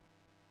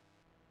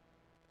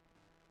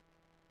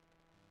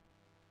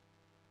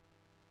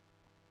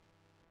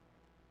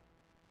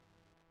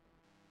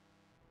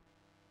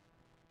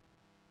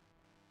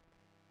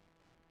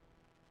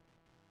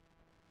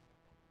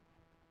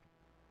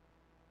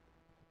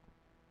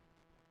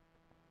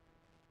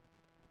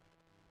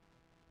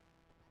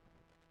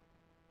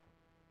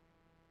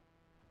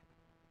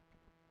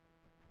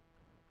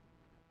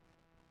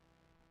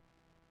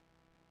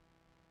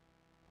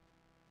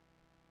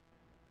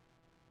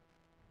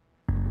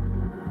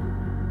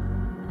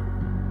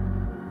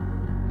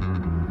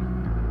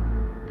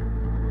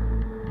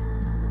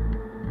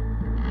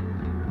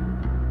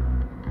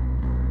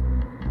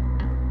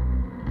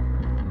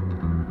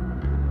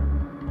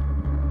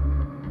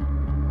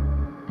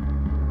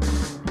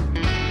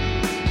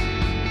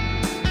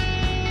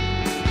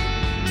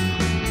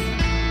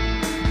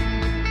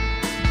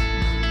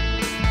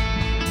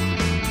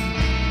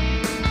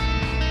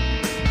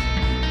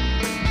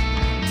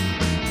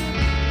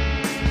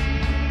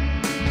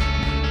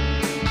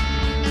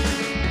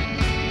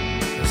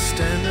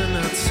 Standing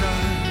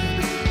outside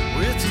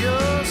with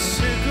your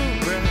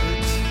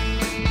cigarette,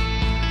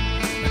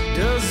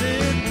 does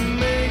it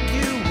make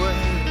you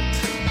wet?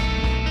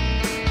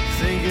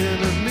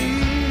 Thinking of me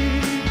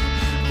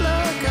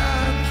like I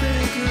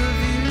think of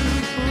you.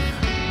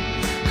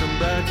 Come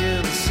back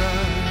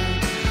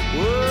inside,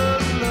 whoa,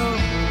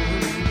 Lord,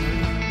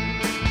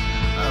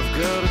 I've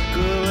got a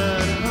girl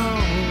at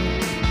home,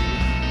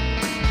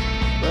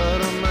 but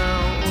I'm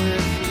out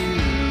with you.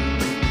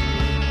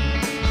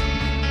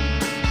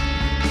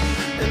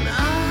 And I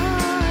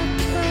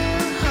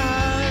can't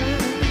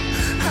hide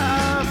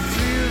how I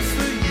feel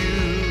for you.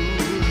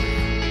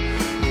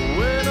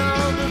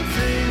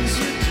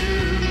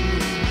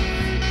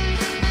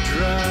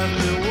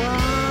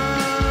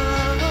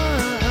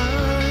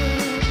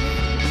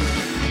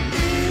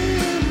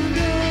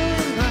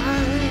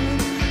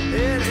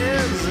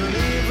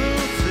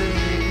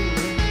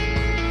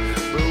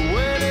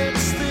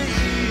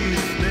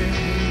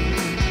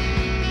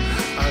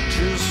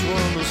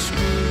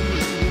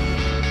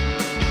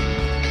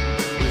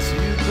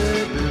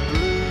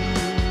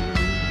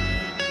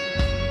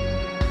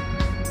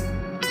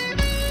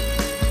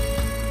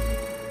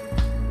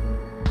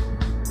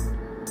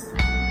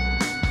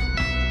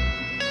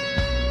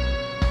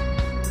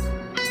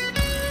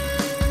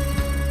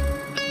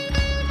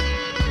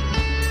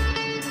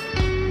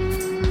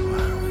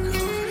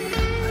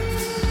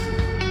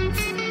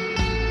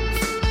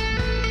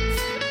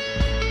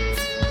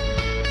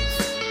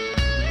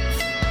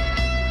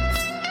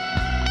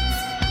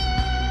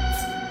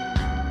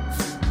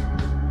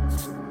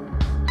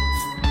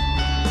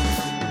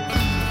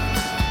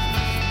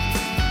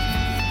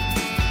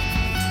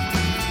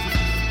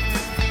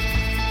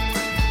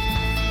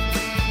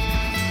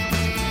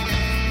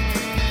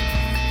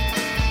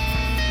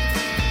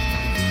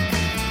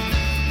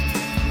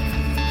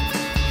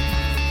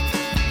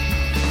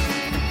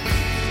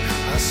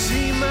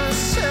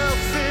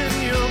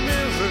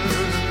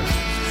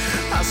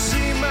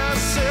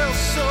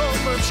 so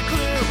much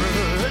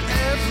clearer.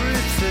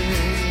 Everything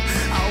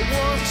I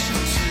want you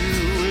to,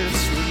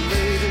 it's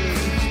related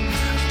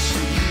to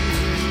you.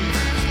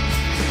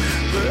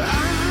 But I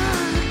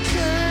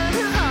can't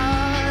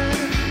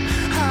hide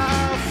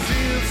how I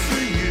feel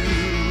for you.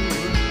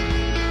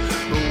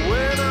 But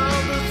when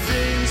all the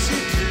things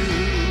you do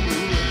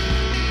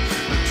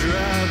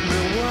drive me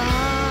wild.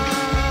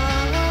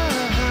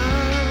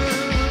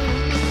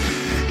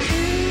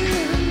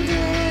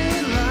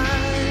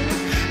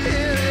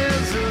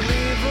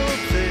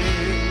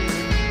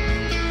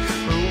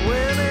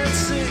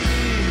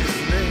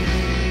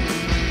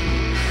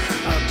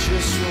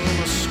 Just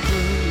wanna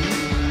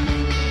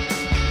scream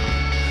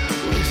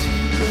with you,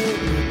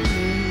 baby.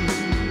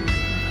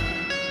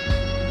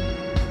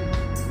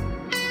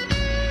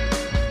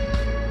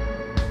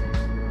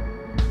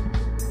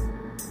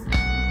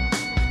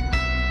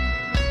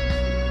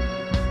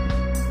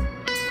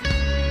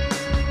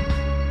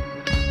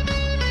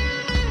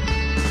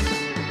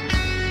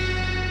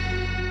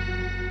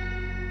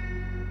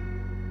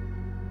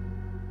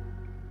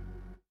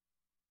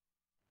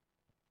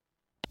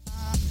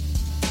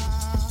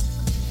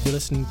 You're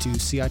listening to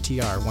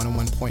CITR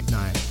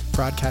 101.9,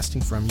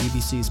 broadcasting from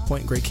UBC's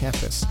Point Grey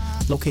campus,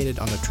 located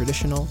on the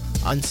traditional,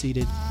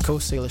 unceded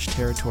Coast Salish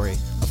territory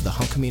of the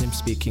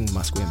Hunkaminam-speaking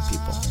Musqueam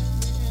people.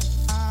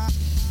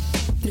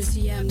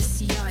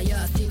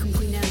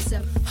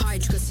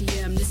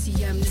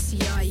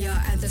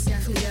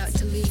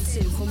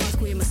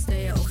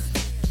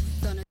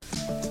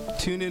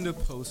 Tune into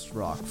Post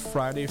Rock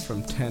Friday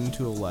from 10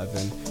 to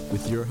 11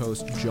 with your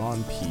host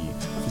John P.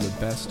 for the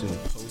best in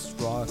post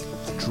rock,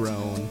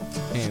 drone,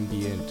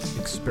 ambient,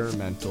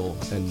 experimental,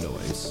 and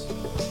noise.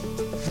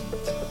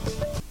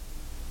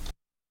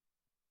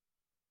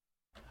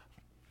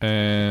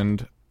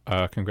 And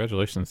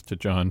congratulations to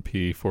John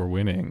P. for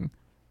winning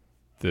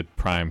the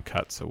Prime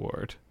Cuts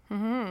Award.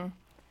 Mm-hmm.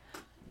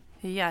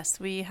 Yes,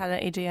 we had an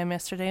AGM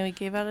yesterday and we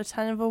gave out a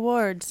ton of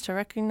awards to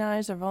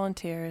recognize our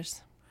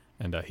volunteers.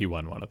 And he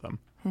won one of them.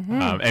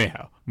 Mm-hmm.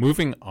 Anyhow,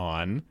 moving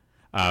on.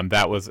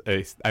 That was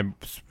I'm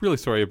really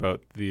sorry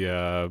about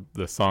the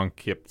song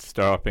kept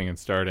stopping and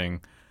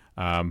starting,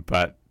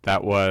 but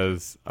that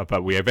was.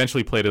 But we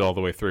eventually played it all the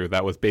way through.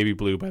 That was "Baby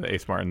Blue" by the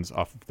Ace Martins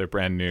off of their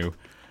brand new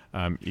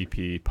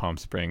EP Palm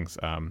Springs.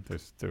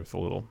 There's a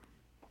little.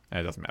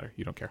 It doesn't matter.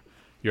 You don't care.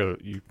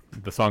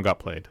 The song got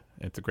played.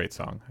 It's a great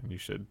song, and you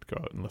should go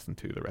out and listen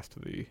to the rest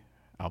of the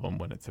album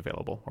when it's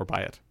available, or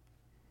buy it.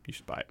 You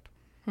should buy it.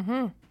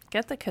 Mm-hmm.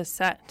 Get the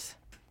cassette.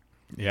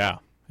 Yeah,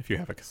 if you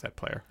have a cassette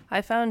player.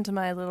 I found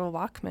my little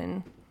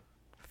Walkman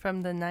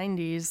from the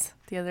 90s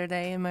the other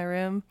day in my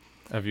room.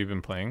 Have you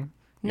been playing?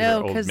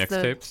 No, because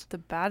the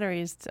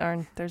batteries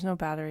aren't. There's no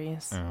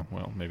batteries. Oh,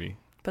 well, maybe.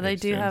 But I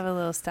do have a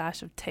little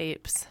stash of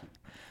tapes,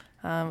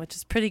 which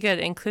is pretty good,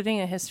 including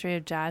a history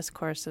of jazz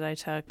course that I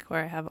took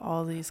where I have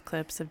all these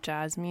clips of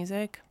jazz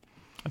music.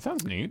 That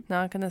sounds neat.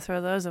 Not going to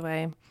throw those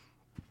away.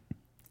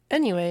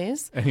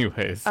 Anyways.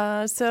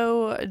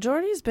 So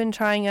Jordie's been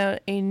trying out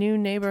a new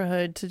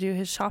neighborhood to do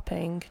his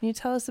shopping. Can you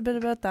tell us a bit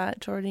about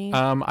that, Jordie?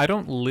 I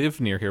don't live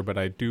near here, but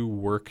I do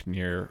work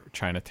near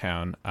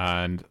Chinatown,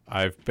 and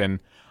I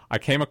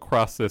came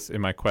across this in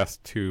my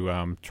quest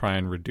to try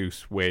and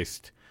reduce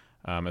waste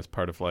as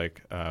part of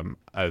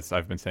as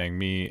I've been saying,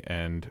 me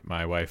and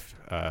my wife,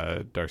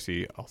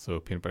 Darcy, also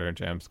Peanut Butter and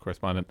Jams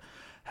correspondent,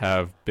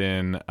 have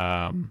been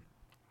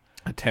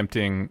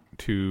attempting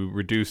to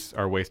reduce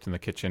our waste in the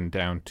kitchen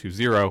down to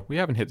zero. We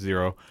haven't hit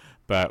zero,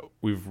 but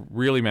we've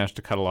really managed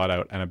to cut a lot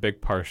out. And a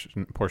big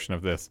portion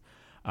of this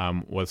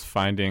was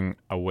finding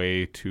a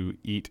way to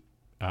eat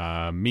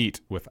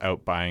meat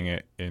without buying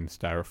it in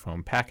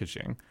styrofoam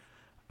packaging.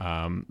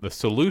 The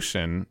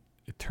solution,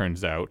 it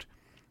turns out,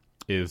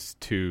 is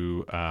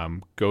to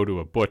go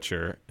to a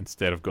butcher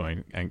instead of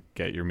going and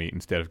get your meat,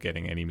 instead of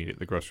getting any meat at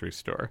the grocery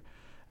store,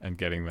 and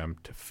getting them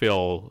to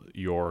fill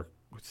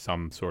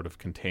some sort of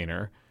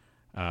container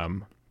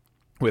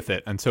with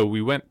it. And so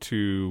we went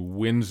to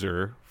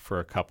Windsor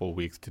for a couple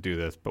weeks to do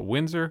this. But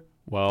Windsor,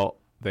 well,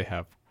 they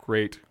have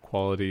great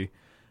quality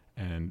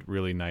and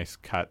really nice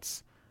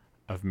cuts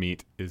of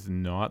meat, is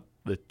not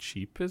the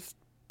cheapest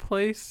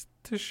place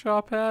to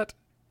shop at.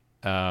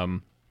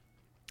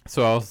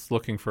 So I was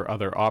looking for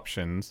other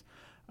options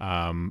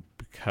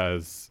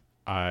because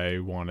I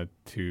wanted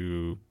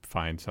to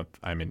find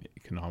something. I'm an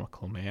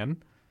economical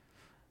man.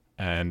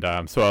 And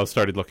so I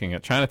started looking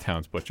at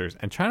Chinatown's butchers,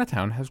 and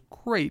Chinatown has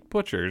great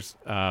butchers.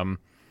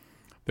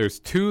 There's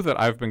two that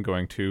I've been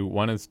going to.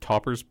 One is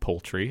Topper's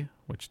Poultry,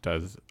 which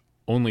does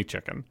only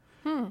chicken.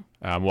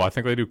 Well, I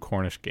think they do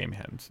Cornish game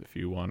hens. If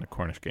you want a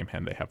Cornish game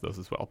hen, they have those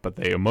as well. But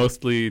they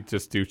mostly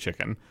just do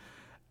chicken.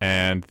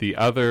 And the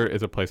other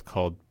is a place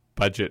called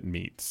Budget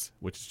Meats,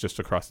 which is just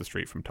across the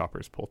street from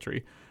Topper's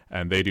Poultry.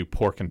 And they do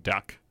pork and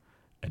duck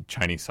and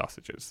Chinese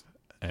sausages.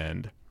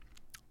 And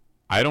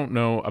I don't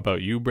know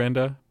about you,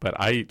 Brenda, but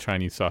I eat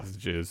Chinese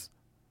sausages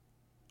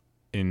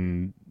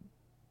in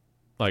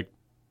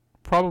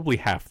probably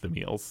half the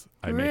meals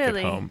I make at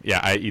home. Yeah,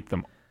 I eat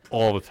them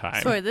all the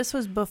time. Sorry, this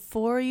was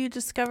before you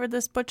discovered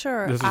this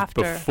butcher, or This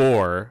after? is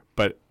before,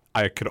 but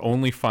I could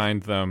only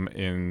find them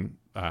in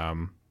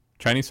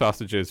Chinese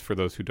sausages. For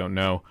those who don't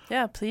know,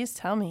 Yeah, please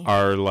tell me.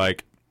 are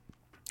like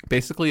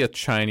basically a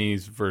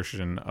Chinese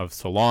version of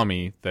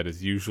salami that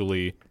is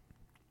usually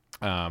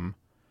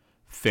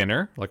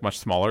thinner, like much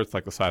smaller. It's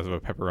like the size of a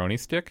pepperoni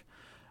stick,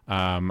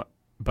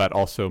 but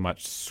also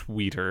much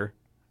sweeter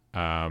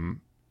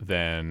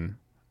than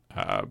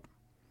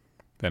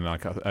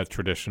like a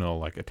traditional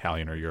like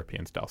Italian or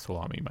European style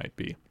salami might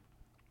be.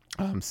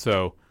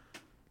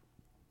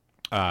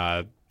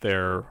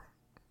 They're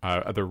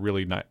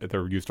really not.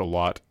 They're used a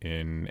lot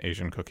in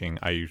Asian cooking.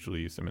 I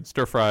usually use them in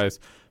stir fries,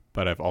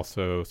 but I've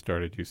also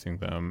started using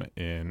them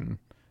in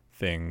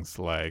things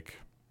like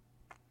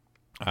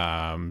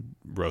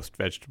roast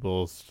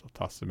vegetables. I'll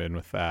toss them in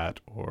with that,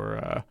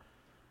 or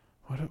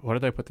what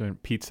did I put them in?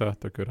 Pizza.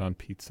 They're good on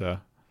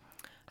pizza.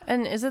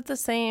 And is it the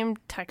same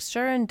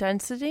texture and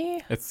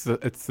density It's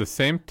the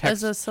same as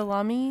texture. a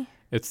salami?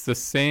 It's the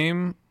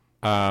same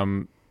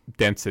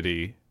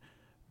density,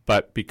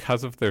 but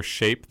because of their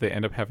shape, they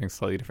end up having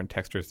slightly different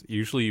textures.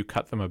 Usually you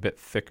cut them a bit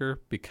thicker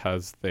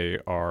because they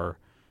are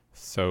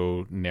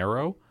so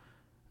narrow,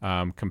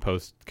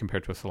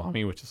 compared to a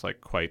salami, which is like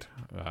quite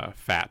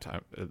fat.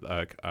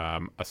 A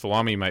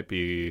salami might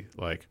be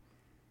like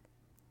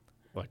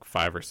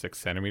 5 or 6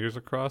 centimeters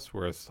across,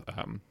 whereas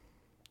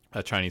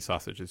a Chinese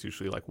sausage is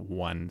usually like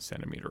 1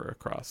 centimeter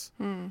across.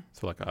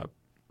 So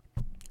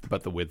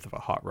but the width of a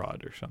hot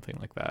rod or something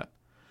like that.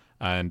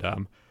 And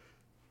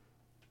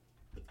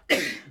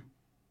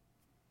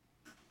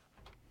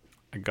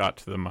I got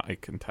to the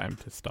mic in time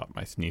to stop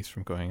my sneeze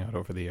from going out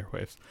over the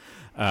airwaves.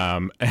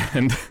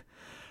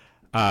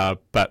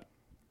 But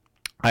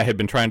I had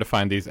been trying to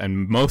find these,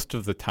 and most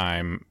of the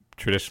time,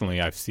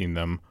 traditionally, I've seen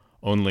them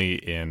only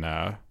in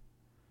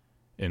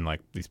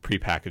like these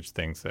prepackaged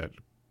things that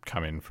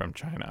come in from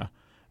China.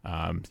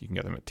 You can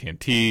get them at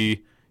TNT.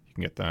 You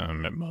can get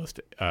them at most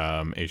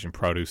Asian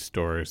produce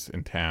stores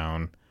in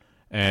town,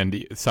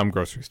 and some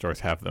grocery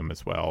stores have them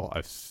as well.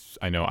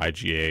 I know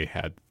IGA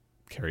had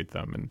carried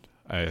them, and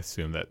I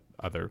assume that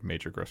other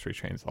major grocery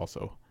chains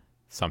also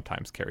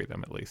sometimes carry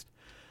them at least.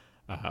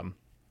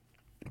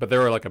 But they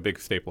were like a big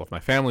staple of my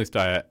family's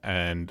diet,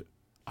 and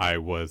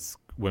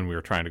when we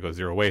were trying to go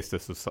zero waste,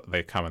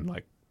 they come in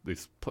like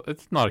these.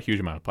 It's not a huge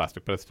amount of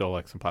plastic, but it's still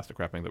like some plastic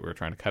wrapping that we were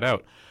trying to cut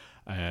out.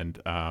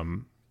 And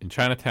in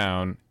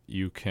Chinatown,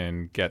 you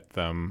can get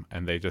them,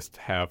 and they just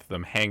have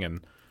them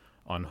hanging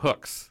on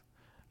hooks.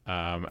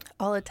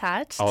 All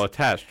attached? All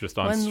attached, just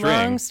on One string.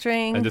 long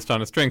string. And just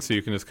on a string, so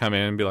you can just come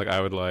in and be like,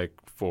 I would like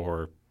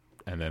 4,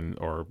 and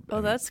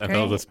that's and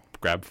they'll great. just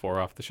grab 4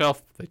 off the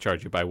shelf. They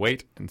charge you by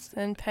weight.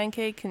 And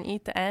Pancake can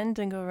eat the end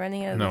and go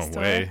running out of No the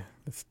store? way.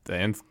 The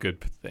end's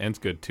good. The end's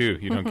good too.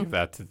 You don't give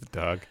that to the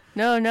dog.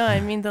 No,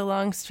 I mean the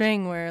long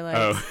string where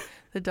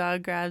the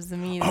dog grabs the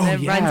meat and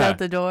then runs out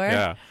the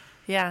door.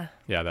 Yeah.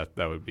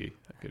 That would be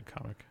a good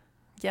comic.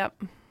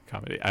 Yep.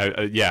 Comedy.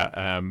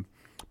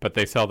 But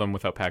they sell them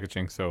without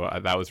packaging, so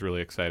that was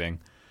really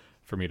exciting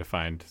for me to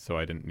find. So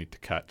I didn't need to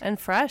cut. And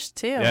fresh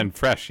too. And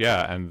fresh,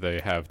 yeah. And they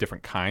have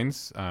different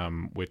kinds,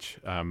 which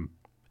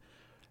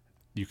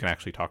you can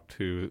actually talk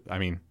to. I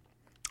mean,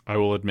 I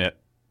will admit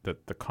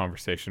that the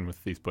conversation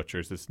with these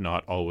butchers is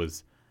not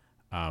always,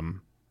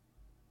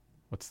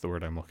 what's the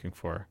word I'm looking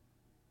for?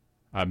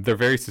 They're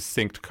very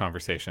succinct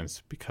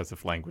conversations because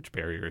of language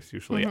barriers.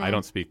 Usually, I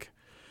don't speak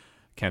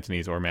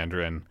Cantonese or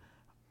Mandarin.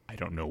 I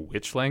don't know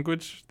which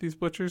language these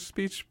butchers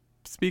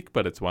speak,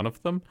 but it's one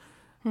of them.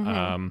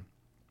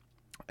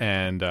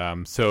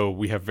 So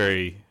we have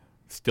very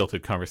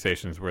stilted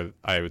conversations where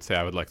I would say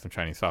I would like some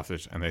Chinese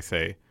sausage, and they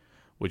say,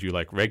 would you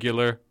like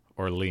regular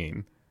or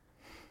lean?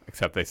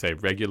 Except they say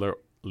regular,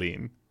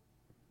 lean.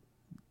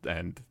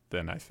 And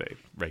then I say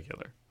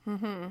regular.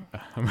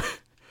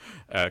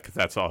 Because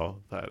that's all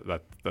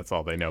that's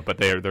all they know. But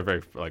they're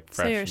very like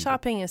fresh. So your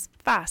shopping is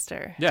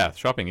faster. Yeah,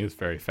 shopping is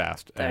very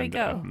fast. There you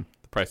go.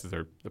 The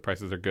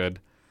prices are good,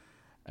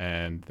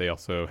 and they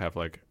also have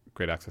like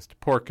great access to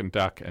pork and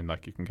duck, and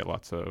like you can get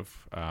lots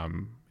of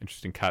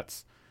interesting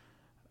cuts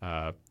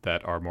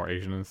that are more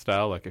Asian in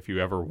style. Like if you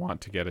ever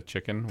want to get a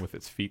chicken with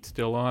its feet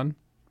still on,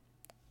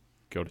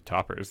 go to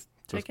Toppers.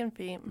 Chicken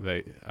feet.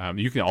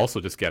 You can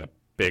also just get a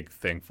big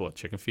thing full of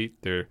chicken feet.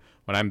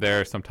 When I'm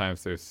there,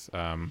 sometimes there's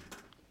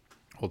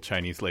old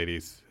Chinese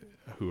ladies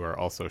who are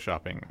also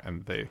shopping,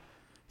 and they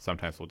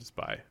sometimes will just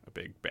buy a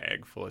big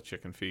bag full of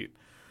chicken feet.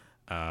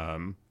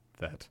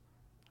 That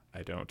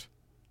I don't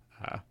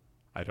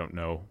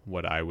know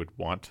what I would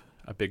want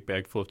a big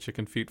bag full of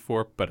chicken feet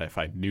for, but if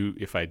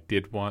I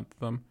did want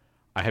them,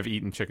 I have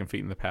eaten chicken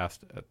feet in the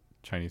past at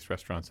Chinese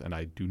restaurants, and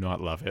I do not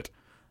love it.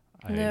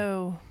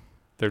 No.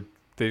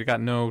 They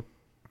got no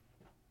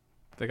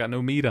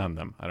meat on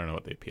them. I don't know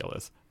what the appeal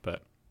is,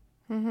 but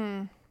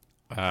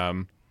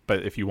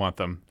but if you want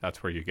them,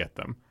 that's where you get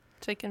them.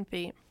 Chicken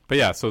feet. But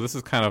yeah, so this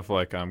is kind of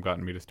like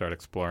gotten me to start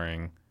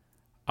exploring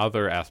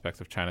other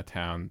aspects of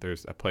Chinatown.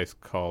 There's a place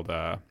called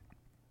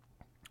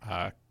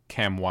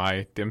Kam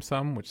Wai Dim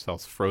Sum, which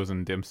sells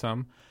frozen dim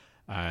sum.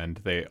 And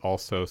they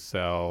also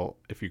sell,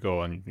 if you go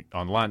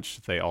on lunch,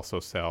 they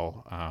also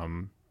sell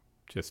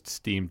just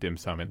steamed dim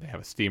sum. And they have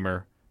a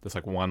steamer. There's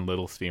like one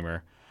little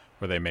steamer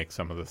where they make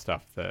some of the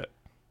stuff that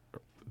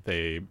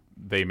they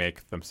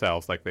make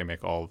themselves. Like they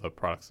make all the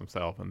products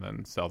themselves and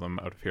then sell them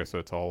out of here. So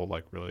it's all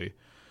like really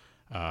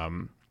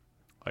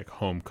like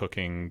home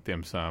cooking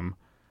dim sum.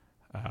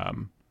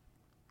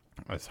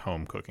 As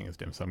home cooking as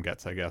dim sum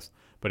gets, I guess.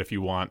 But if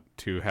you want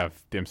to have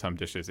dim sum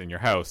dishes in your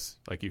house,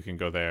 like you can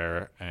go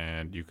there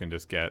and you can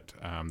just get,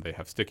 they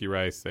have sticky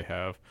rice, they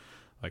have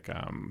like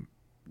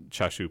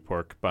chashu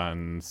pork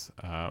buns,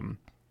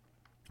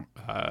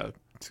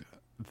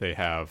 they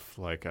have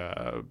like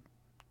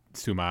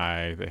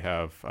sumai, they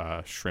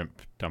have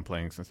shrimp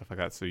dumplings and stuff like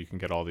that. So you can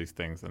get all these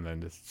things and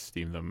then just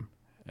steam them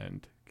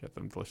and get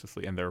them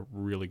deliciously. And they're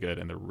really good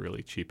and they're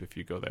really cheap if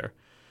you go there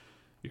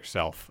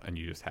yourself and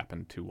you just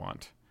happen to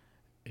want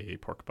a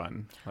pork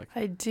bun. Like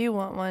I do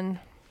want one.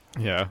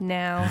 Yeah.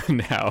 Now.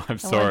 Now. I'm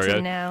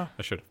sorry. Now.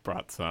 I should have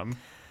brought some.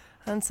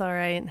 That's all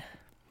right.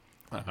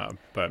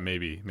 But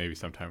maybe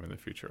sometime in the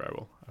future I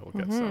will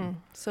get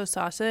some. So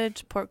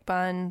sausage, pork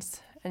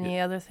buns, any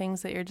other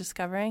things that you're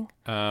discovering?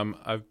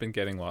 I've been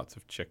getting lots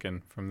of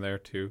chicken from there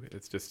too.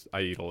 It's just I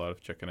eat a lot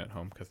of chicken at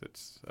home because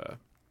it's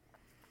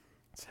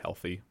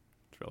healthy.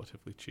 It's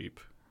relatively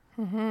cheap.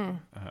 In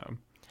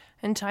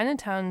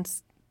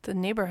Chinatown's, the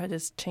neighborhood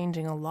is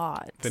changing a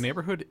lot. The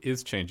neighborhood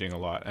is changing a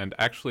lot. And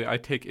actually, I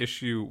take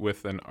issue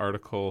with an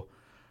article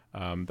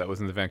that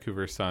was in the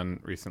Vancouver Sun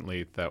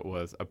recently that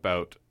was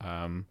about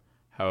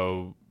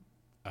how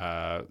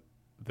the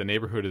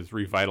neighborhood is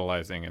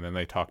revitalizing. And then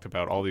they talked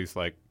about all these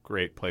like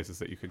great places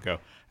that you could go.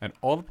 And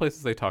all the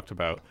places they talked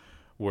about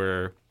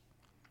were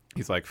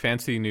these like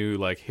fancy new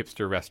like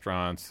hipster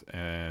restaurants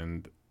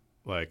and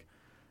like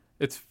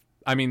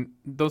I mean,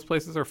 those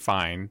places are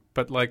fine,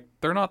 but like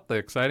they're not the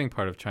exciting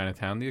part of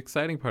Chinatown. The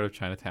exciting part of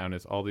Chinatown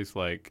is all these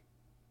like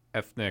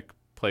ethnic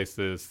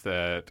places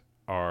that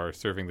are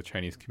serving the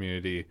Chinese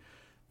community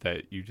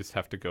that you just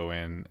have to go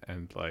in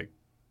and like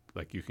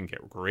you can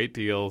get great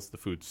deals. The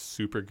food's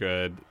super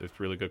good. It's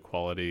really good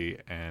quality.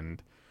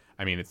 And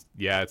I mean, it's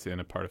in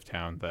a part of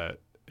town that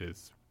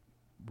is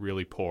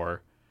really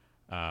poor.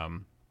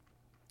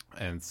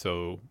 And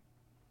so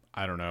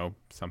I don't know,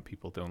 some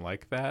people don't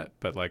like that,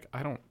 but like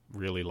I don't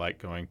really like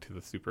going to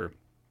the super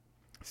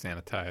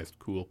sanitized,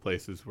 cool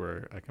places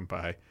where I can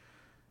buy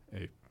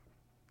a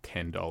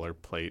 $10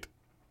 plate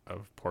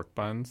of pork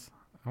buns.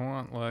 I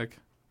want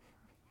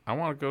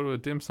to go to a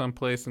dim sum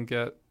place and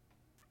get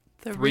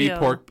three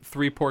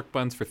pork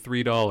buns for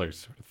 $3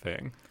 sort of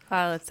thing.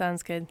 Oh, that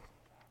sounds good.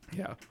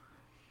 Yeah.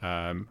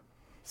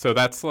 So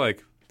that's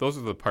like those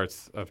are the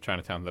parts of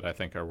Chinatown that I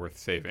think are worth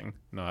saving,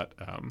 not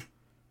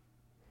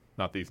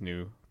these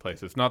new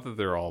places. Not that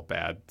they're all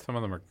bad. Some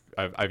of them are.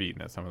 I've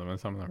eaten at some of them, and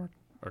some of them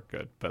are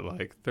good. But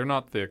like, they're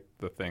not the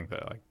thing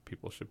that like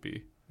people should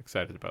be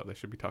excited about. They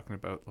should be talking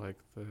about like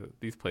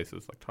these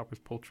places like Topper's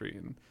Poultry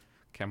and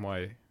Kam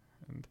Wai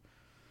and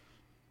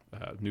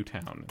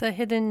Newtown. The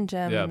hidden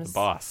gems. Yeah,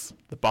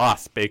 the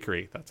Boss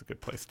Bakery. That's a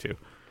good place too.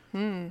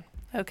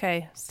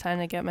 Okay, it's time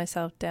to get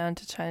myself down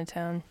to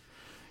Chinatown.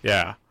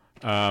 Yeah.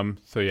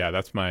 So yeah,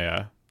 that's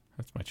my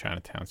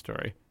Chinatown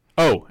story.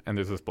 Oh, and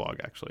there's this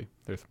blog, actually.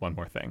 There's one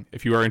more thing.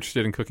 If you are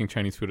interested in cooking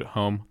Chinese food at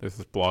home, there's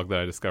this blog that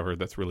I discovered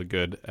that's really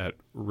good at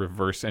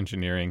reverse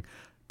engineering.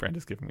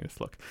 Brenda's giving me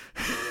this look.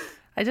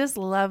 I just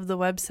love the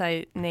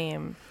website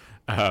name.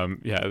 Yeah,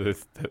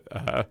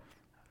 we're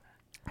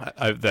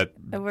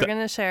going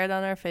to share it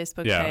on our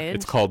Facebook page. Yeah,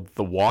 it's called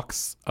The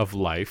Walks of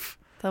Life.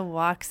 The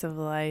Walks of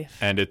Life.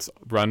 And it's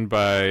run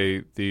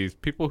by these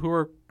people who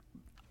are,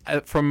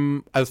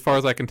 from as far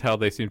as I can tell,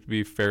 they seem to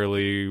be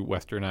fairly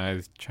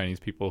westernized Chinese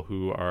people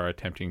who are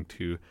attempting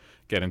to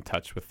get in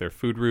touch with their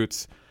food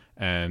roots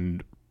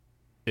and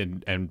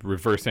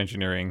reverse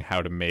engineering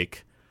how to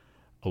make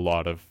a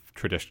lot of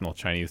traditional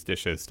Chinese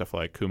dishes, stuff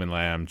like cumin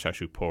lamb,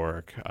 chashu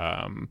pork,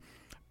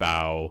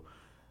 bao.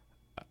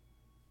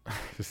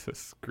 There's a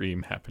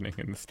scream happening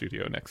in the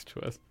studio next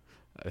to us.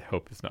 I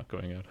hope it's not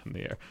going out on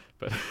the air,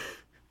 but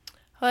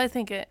well, I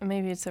think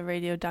maybe it's a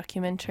radio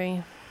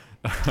documentary.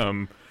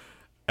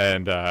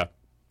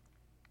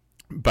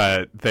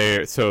 But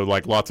so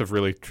like lots of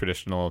really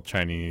traditional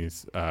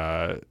Chinese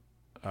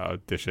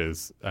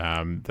dishes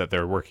that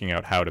they're working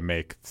out how to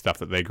make stuff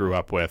that they grew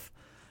up with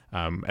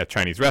at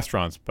Chinese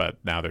restaurants, but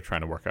now they're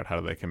trying to work out how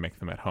they can make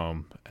them at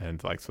home.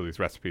 And like, so these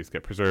recipes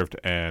get preserved.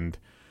 And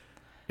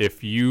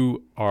if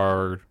you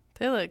are...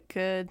 They look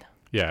good.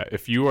 Yeah,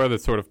 if you are the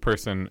sort of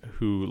person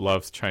who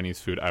loves Chinese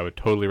food, I would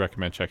totally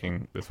recommend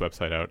checking this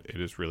website out. It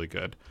is really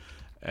good.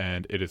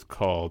 And it is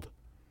called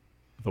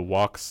The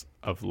Walks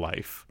of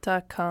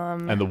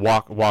Life.com. And the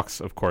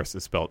walks, of course,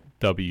 is spelled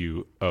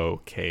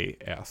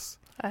WOKS.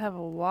 I have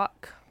a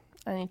wok.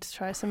 I need to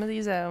try some of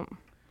these out.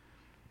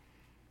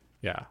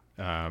 Yeah.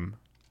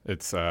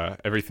 It's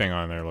everything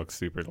on there looks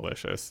super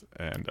delicious,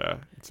 and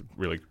it's a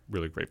really,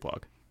 really great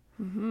blog.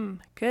 Mm-hmm.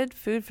 Good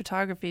food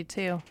photography,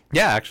 too.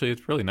 Yeah, actually,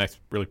 it's really nice,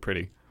 really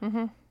pretty.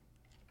 Mm-hmm.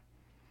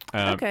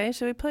 Okay,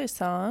 should we play a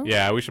song?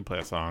 Yeah, we should play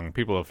a song.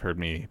 People have heard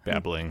me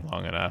babbling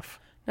long enough.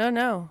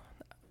 No.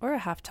 We're a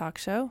half talk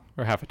show.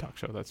 We're half a talk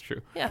show, that's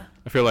true. Yeah.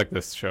 I feel like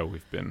this show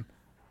we've been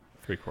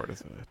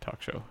 3/4 a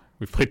talk show.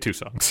 We've played 2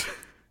 songs.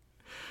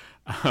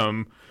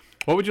 What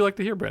would you like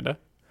to hear, Brenda?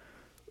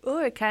 Oh,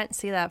 I can't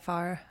see that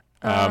far.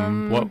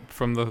 What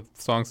from the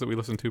songs that we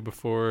listened to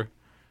before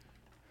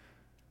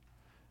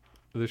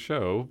the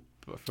show,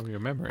 from your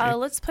memory?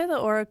 Let's play the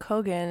Aura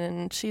Kogan,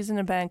 and she's in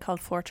a band called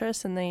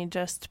Fortress, and they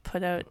just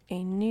put out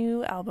a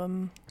new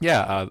album.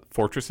 Yeah,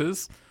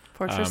 Fortresses.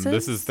 Fortresses?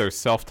 This is their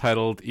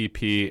self-titled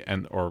EP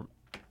or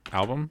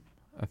album.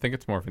 I think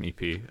it's more of an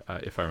EP,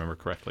 if I remember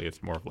correctly.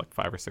 It's more of like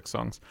 5 or 6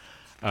 songs.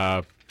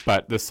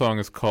 But this song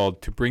is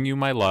called To Bring You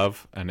My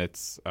Love, and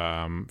it's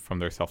from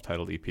their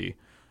self-titled EP.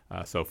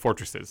 So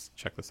Fortresses,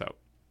 check this out.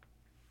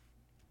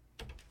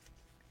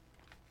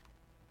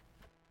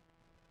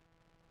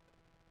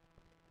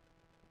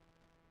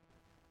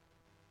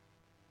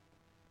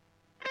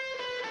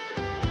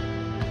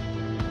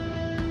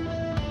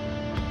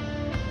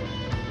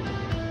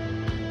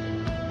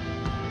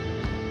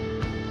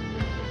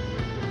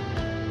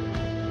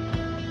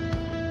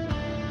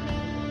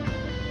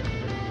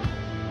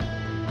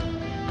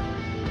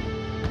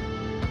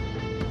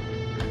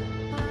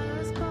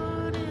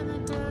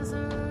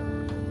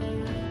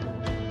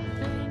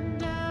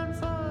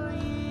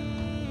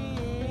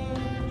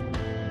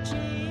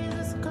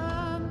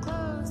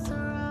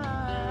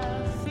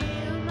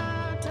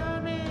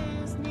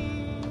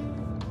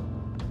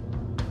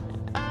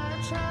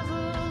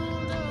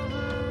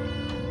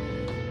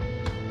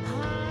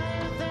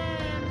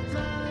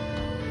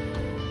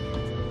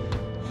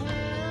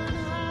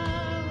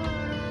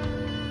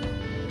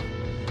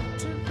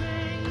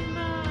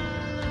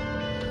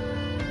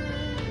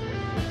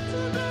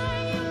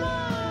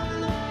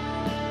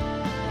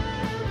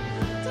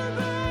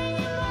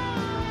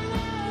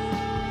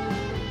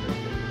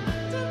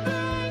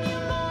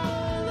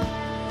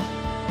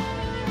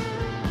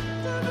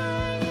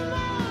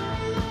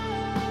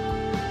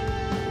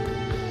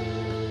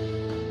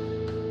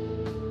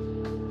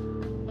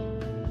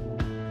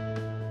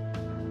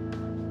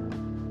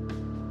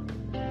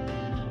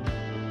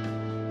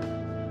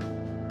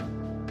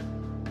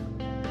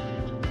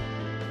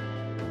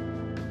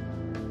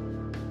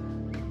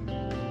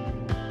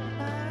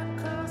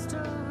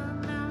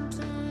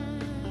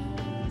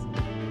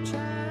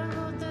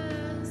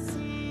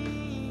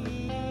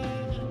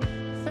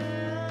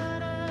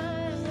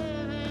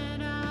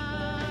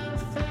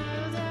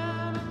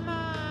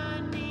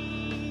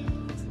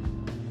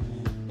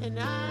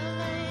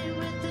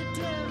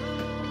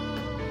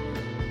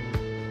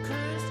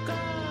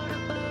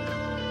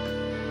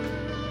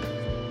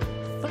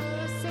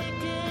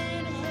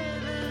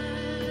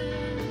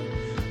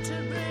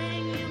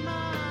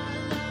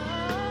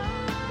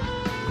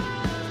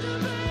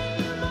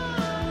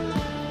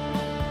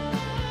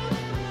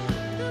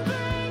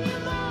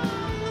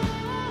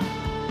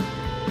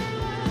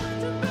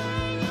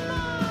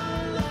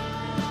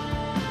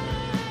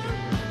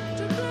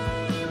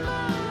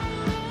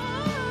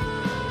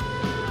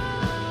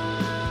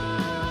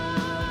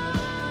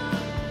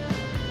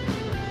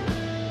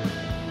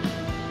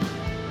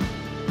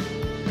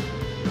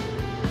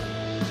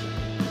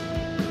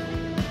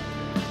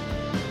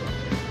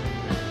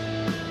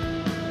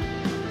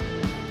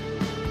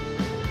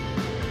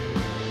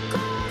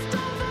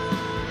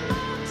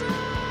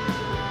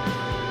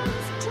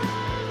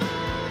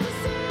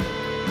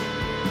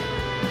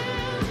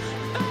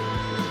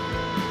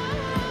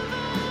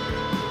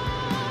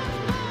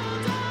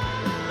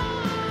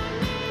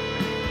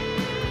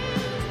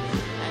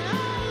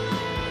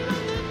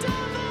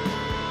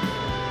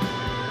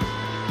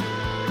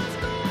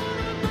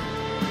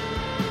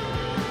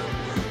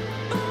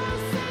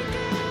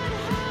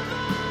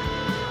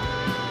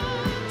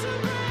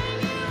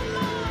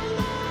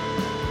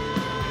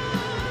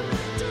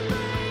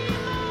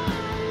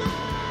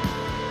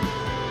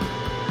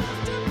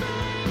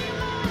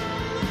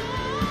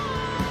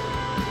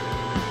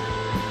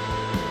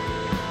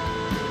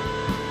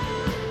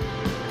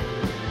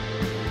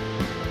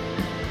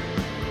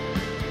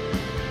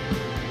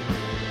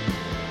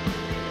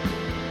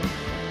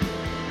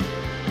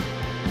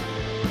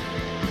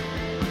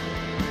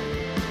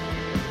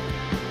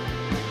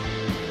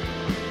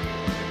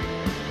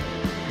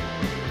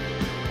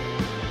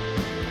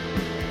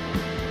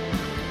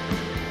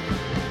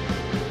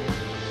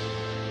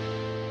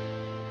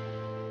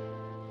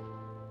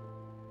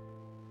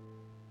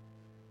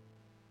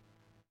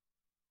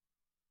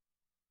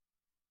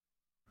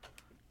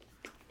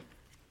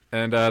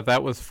 And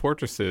that was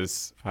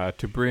Fortresses,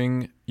 To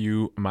Bring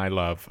You My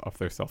Love, off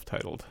their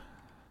self-titled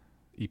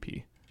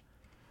EP.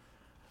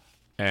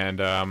 And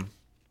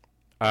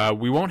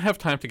we won't have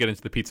time to get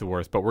into the Pizza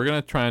Wars, but we're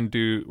gonna try and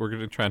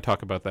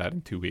talk about that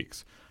in 2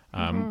 weeks,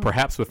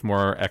 perhaps with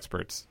more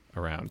experts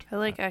around. I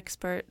like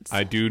experts.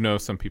 I do know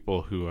some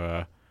people who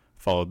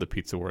followed the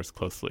Pizza Wars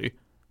closely.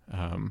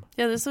 Yeah,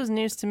 this was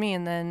news to me,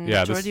 and then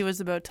Jordie was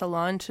about to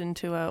launch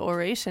into an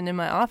oration in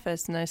my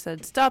office, and I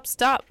said,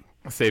 "Stop!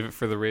 Save it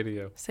for the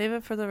radio. Save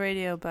it for the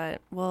radio,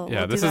 but we'll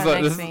do this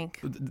that is next week.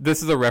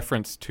 This is a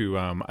reference to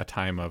a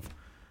time of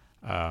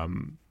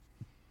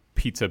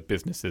pizza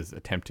businesses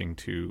attempting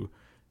to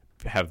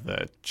have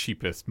the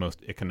cheapest,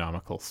 most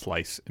economical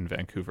slice in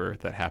Vancouver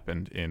that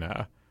happened in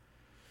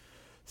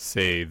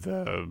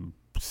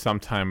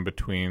sometime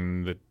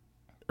between the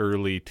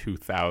early to mid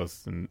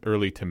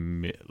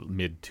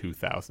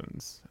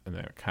 2000s, and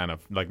then kind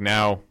of like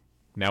now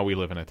we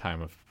live in a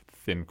time of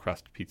thin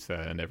crust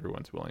pizza, and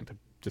everyone's willing to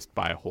just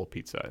buy a whole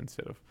pizza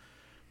instead of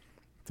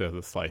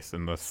the slice,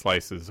 and the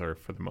slices are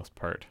for the most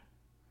part.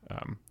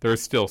 There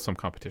is still some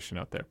competition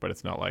out there, but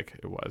it's not like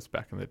it was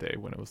back in the day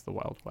when it was the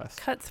Wild West.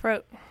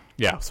 Cutthroat.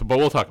 Yeah. But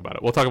we'll talk about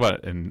it. We'll talk about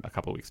it in a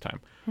couple of weeks' time.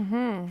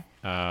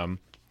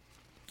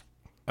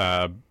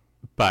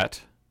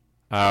 But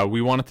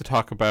we wanted to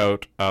talk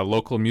about a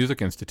local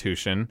music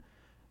institution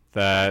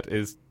that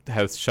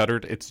has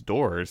shuttered its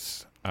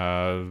doors.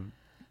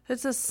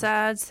 It's a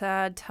sad,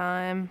 sad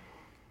time.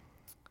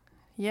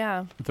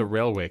 Yeah. The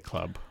Railway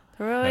Club.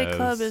 The Railway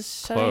Club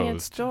is shutting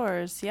its closed.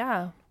 doors.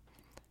 Yeah.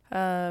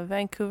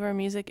 Vancouver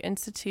Music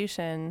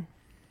Institution.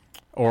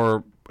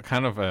 Or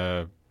kind of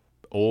a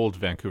old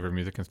Vancouver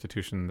music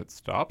institution that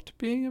stopped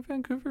being a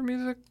Vancouver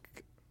music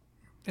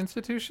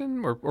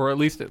institution, or at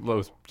least it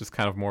was just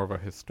kind of more of a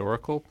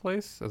historical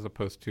place as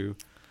opposed to.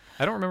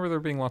 I don't remember there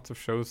being lots of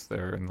shows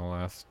there in the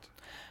last.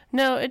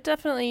 No, it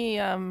definitely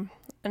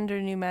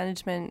under new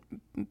management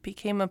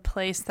became a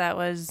place that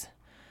was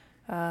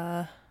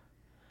that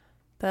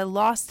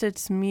lost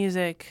its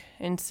music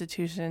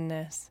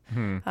institutionness.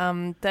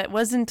 That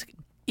wasn't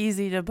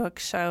easy to book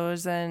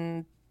shows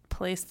and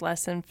placed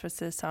less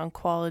emphasis on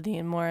quality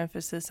and more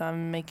emphasis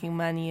on making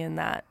money, and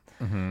that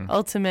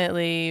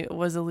ultimately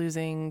was a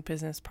losing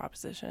business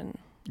proposition.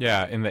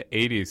 Yeah, in the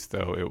 80s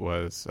though, it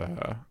was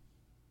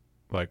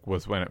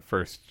was when it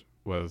first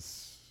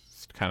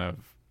was kind of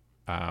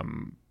I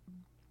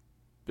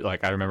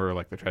remember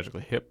the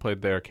Tragically Hip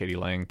played there, Katie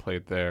Lang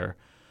played there,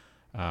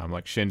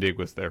 Shindig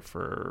was there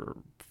for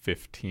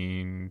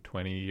 15,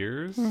 20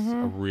 years,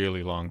 a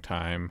really long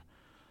time.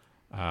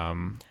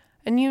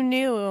 And you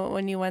knew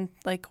when you went,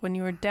 when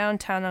you were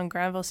downtown on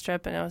Granville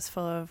Strip and it was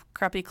full of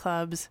crappy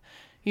clubs,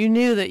 you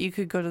knew that you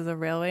could go to the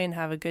Railway and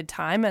have a good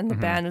time, and the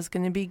band was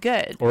going to be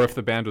good. Or if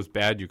the band was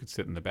bad, you could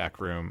sit in the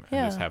back room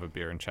and just have a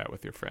beer and chat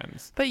with your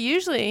friends. But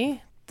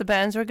usually the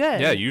bands were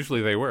good. Yeah,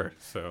 usually they were.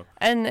 So.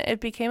 And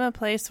it became a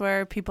place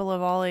where people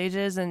of all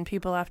ages and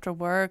people after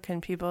work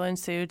and people in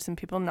suits and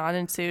people not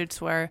in suits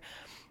where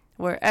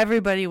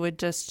everybody would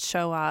just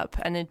show up,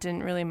 and it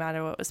didn't really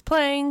matter what was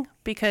playing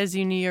because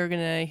you knew you were going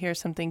to hear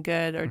something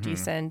good or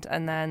decent,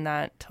 and then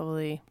that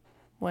totally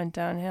went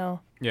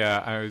downhill.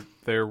 Yeah,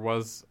 there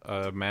was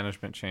a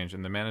management change,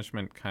 and the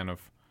management kind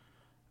of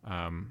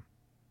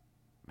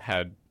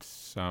had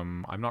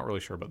some, I'm not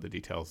really sure about the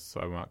details, so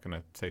I'm not going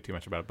to say too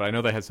much about it, but I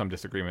know they had some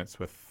disagreements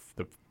with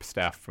the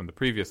staff from the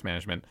previous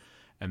management,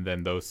 and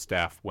then those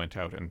staff went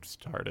out and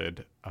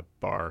started a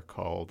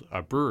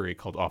brewery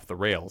called Off the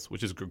Rails,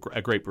 which is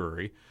a great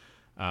brewery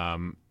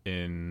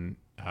in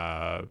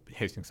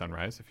Hastings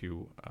Sunrise. If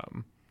you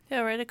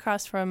right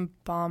across from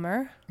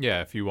Bomber.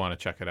 Yeah, if you want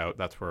to check it out,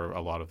 that's where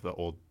a lot of the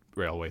old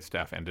railway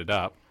staff ended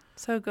up.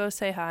 So go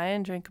say hi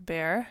and drink a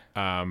beer.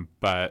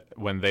 But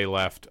when they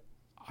left,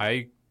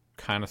 I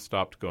kind of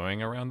stopped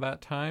going around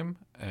that time,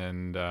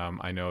 and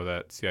I know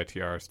that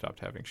CITR stopped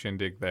having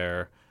Shindig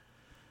there.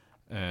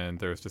 And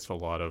there was just a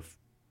lot of,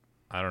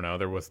 I don't know,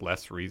 there was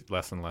less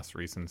and less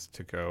reasons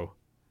to go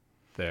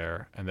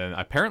there. And then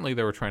apparently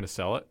they were trying to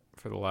sell it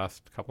for the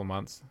last couple of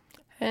months.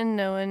 And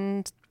no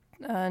one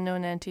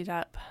emptied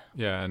up.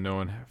 Yeah, and no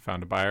one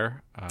found a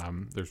buyer.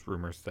 There's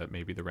rumors that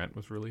maybe the rent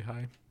was really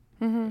high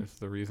is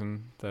the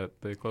reason that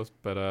they closed.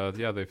 But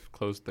they've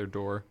closed their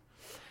door.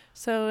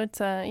 So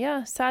it's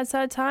a, sad,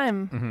 sad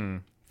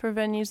time for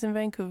venues in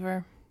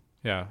Vancouver.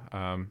 Yeah,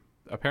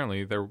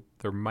 apparently there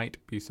might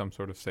be some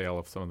sort of sale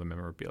of some of the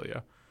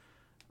memorabilia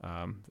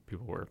that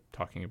people were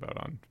talking about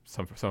on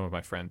some of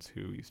my friends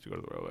who used to go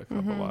to the Railway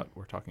Club a lot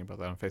were talking about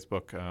that on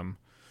Facebook.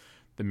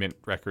 The Mint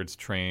Records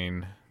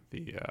train,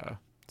 the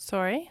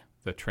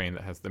train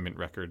that has the Mint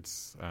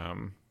Records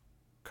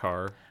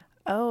car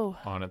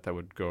on it that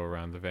would go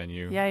around the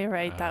venue. Yeah, you're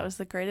right. That was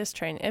the greatest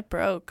train. It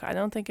broke. I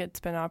don't think it's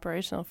been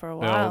operational for a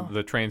while. No,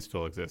 the train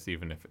still exists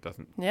even if it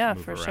doesn't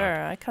move for around.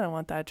 Sure. I kind of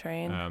want that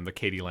train. The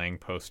Katie Lang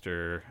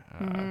poster.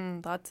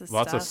 Lots of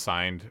stuff. Of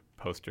signed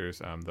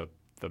posters.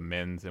 The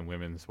men's and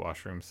women's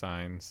washroom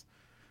signs.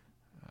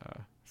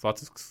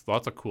 Lots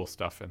of cool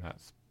stuff in that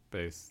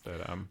space.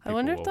 That I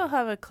wonder if they'll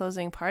have a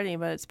closing party,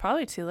 but it's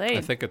probably too late.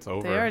 I think it's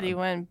over. They already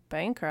went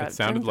bankrupt. It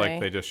sounded like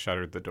they just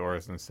shuttered the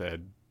doors and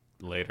said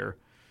later.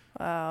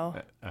 Wow.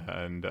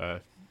 And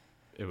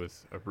it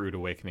was a rude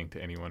awakening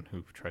to anyone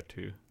who tried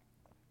to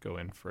go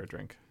in for a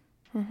drink.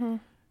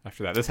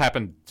 After that, this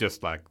happened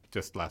just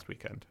last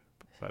weekend.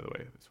 By the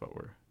way, is what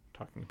we're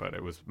talking about.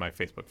 It was my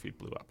Facebook feed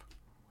blew up with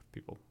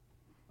people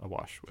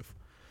awash with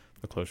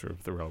the closure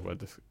of the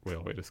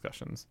railway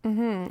discussions.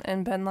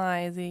 And Ben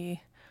Lai, the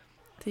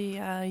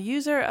The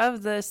user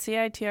of the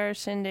CITR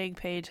Shindig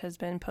page has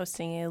been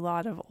posting a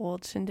lot of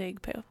old Shindig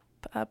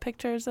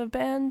pictures of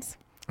bands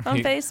on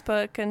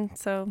Facebook, and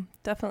so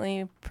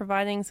definitely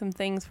providing some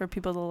things for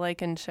people to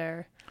like and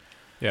share.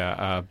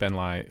 Yeah, Ben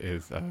Lai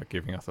is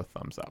giving us a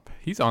thumbs up.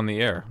 He's on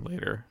the air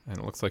later, and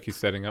it looks like he's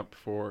setting up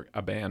for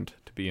a band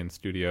to be in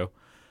studio.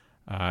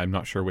 I'm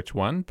not sure which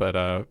one,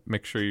 but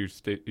make sure you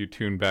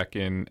tune back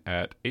in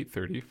at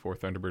 8:30 for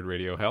Thunderbird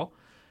Radio Hell.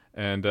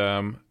 And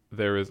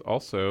there is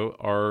also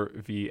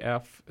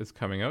RVF is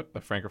coming out,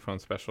 the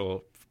Francophone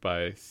special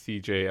by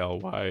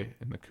CJLY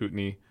in the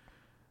Kootenay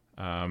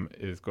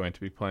is going to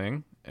be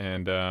playing.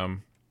 And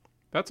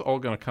that's all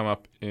going to come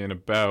up in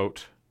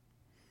about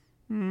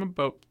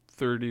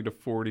 30 to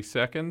 40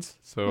 seconds.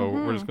 So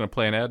we're just going to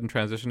play an ad and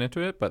transition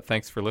into it. But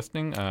thanks for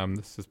listening.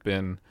 This has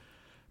been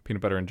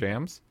Peanut Butter and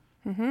Jams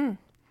on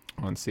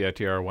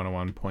CITR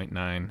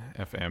 101.9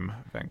 FM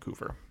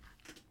Vancouver.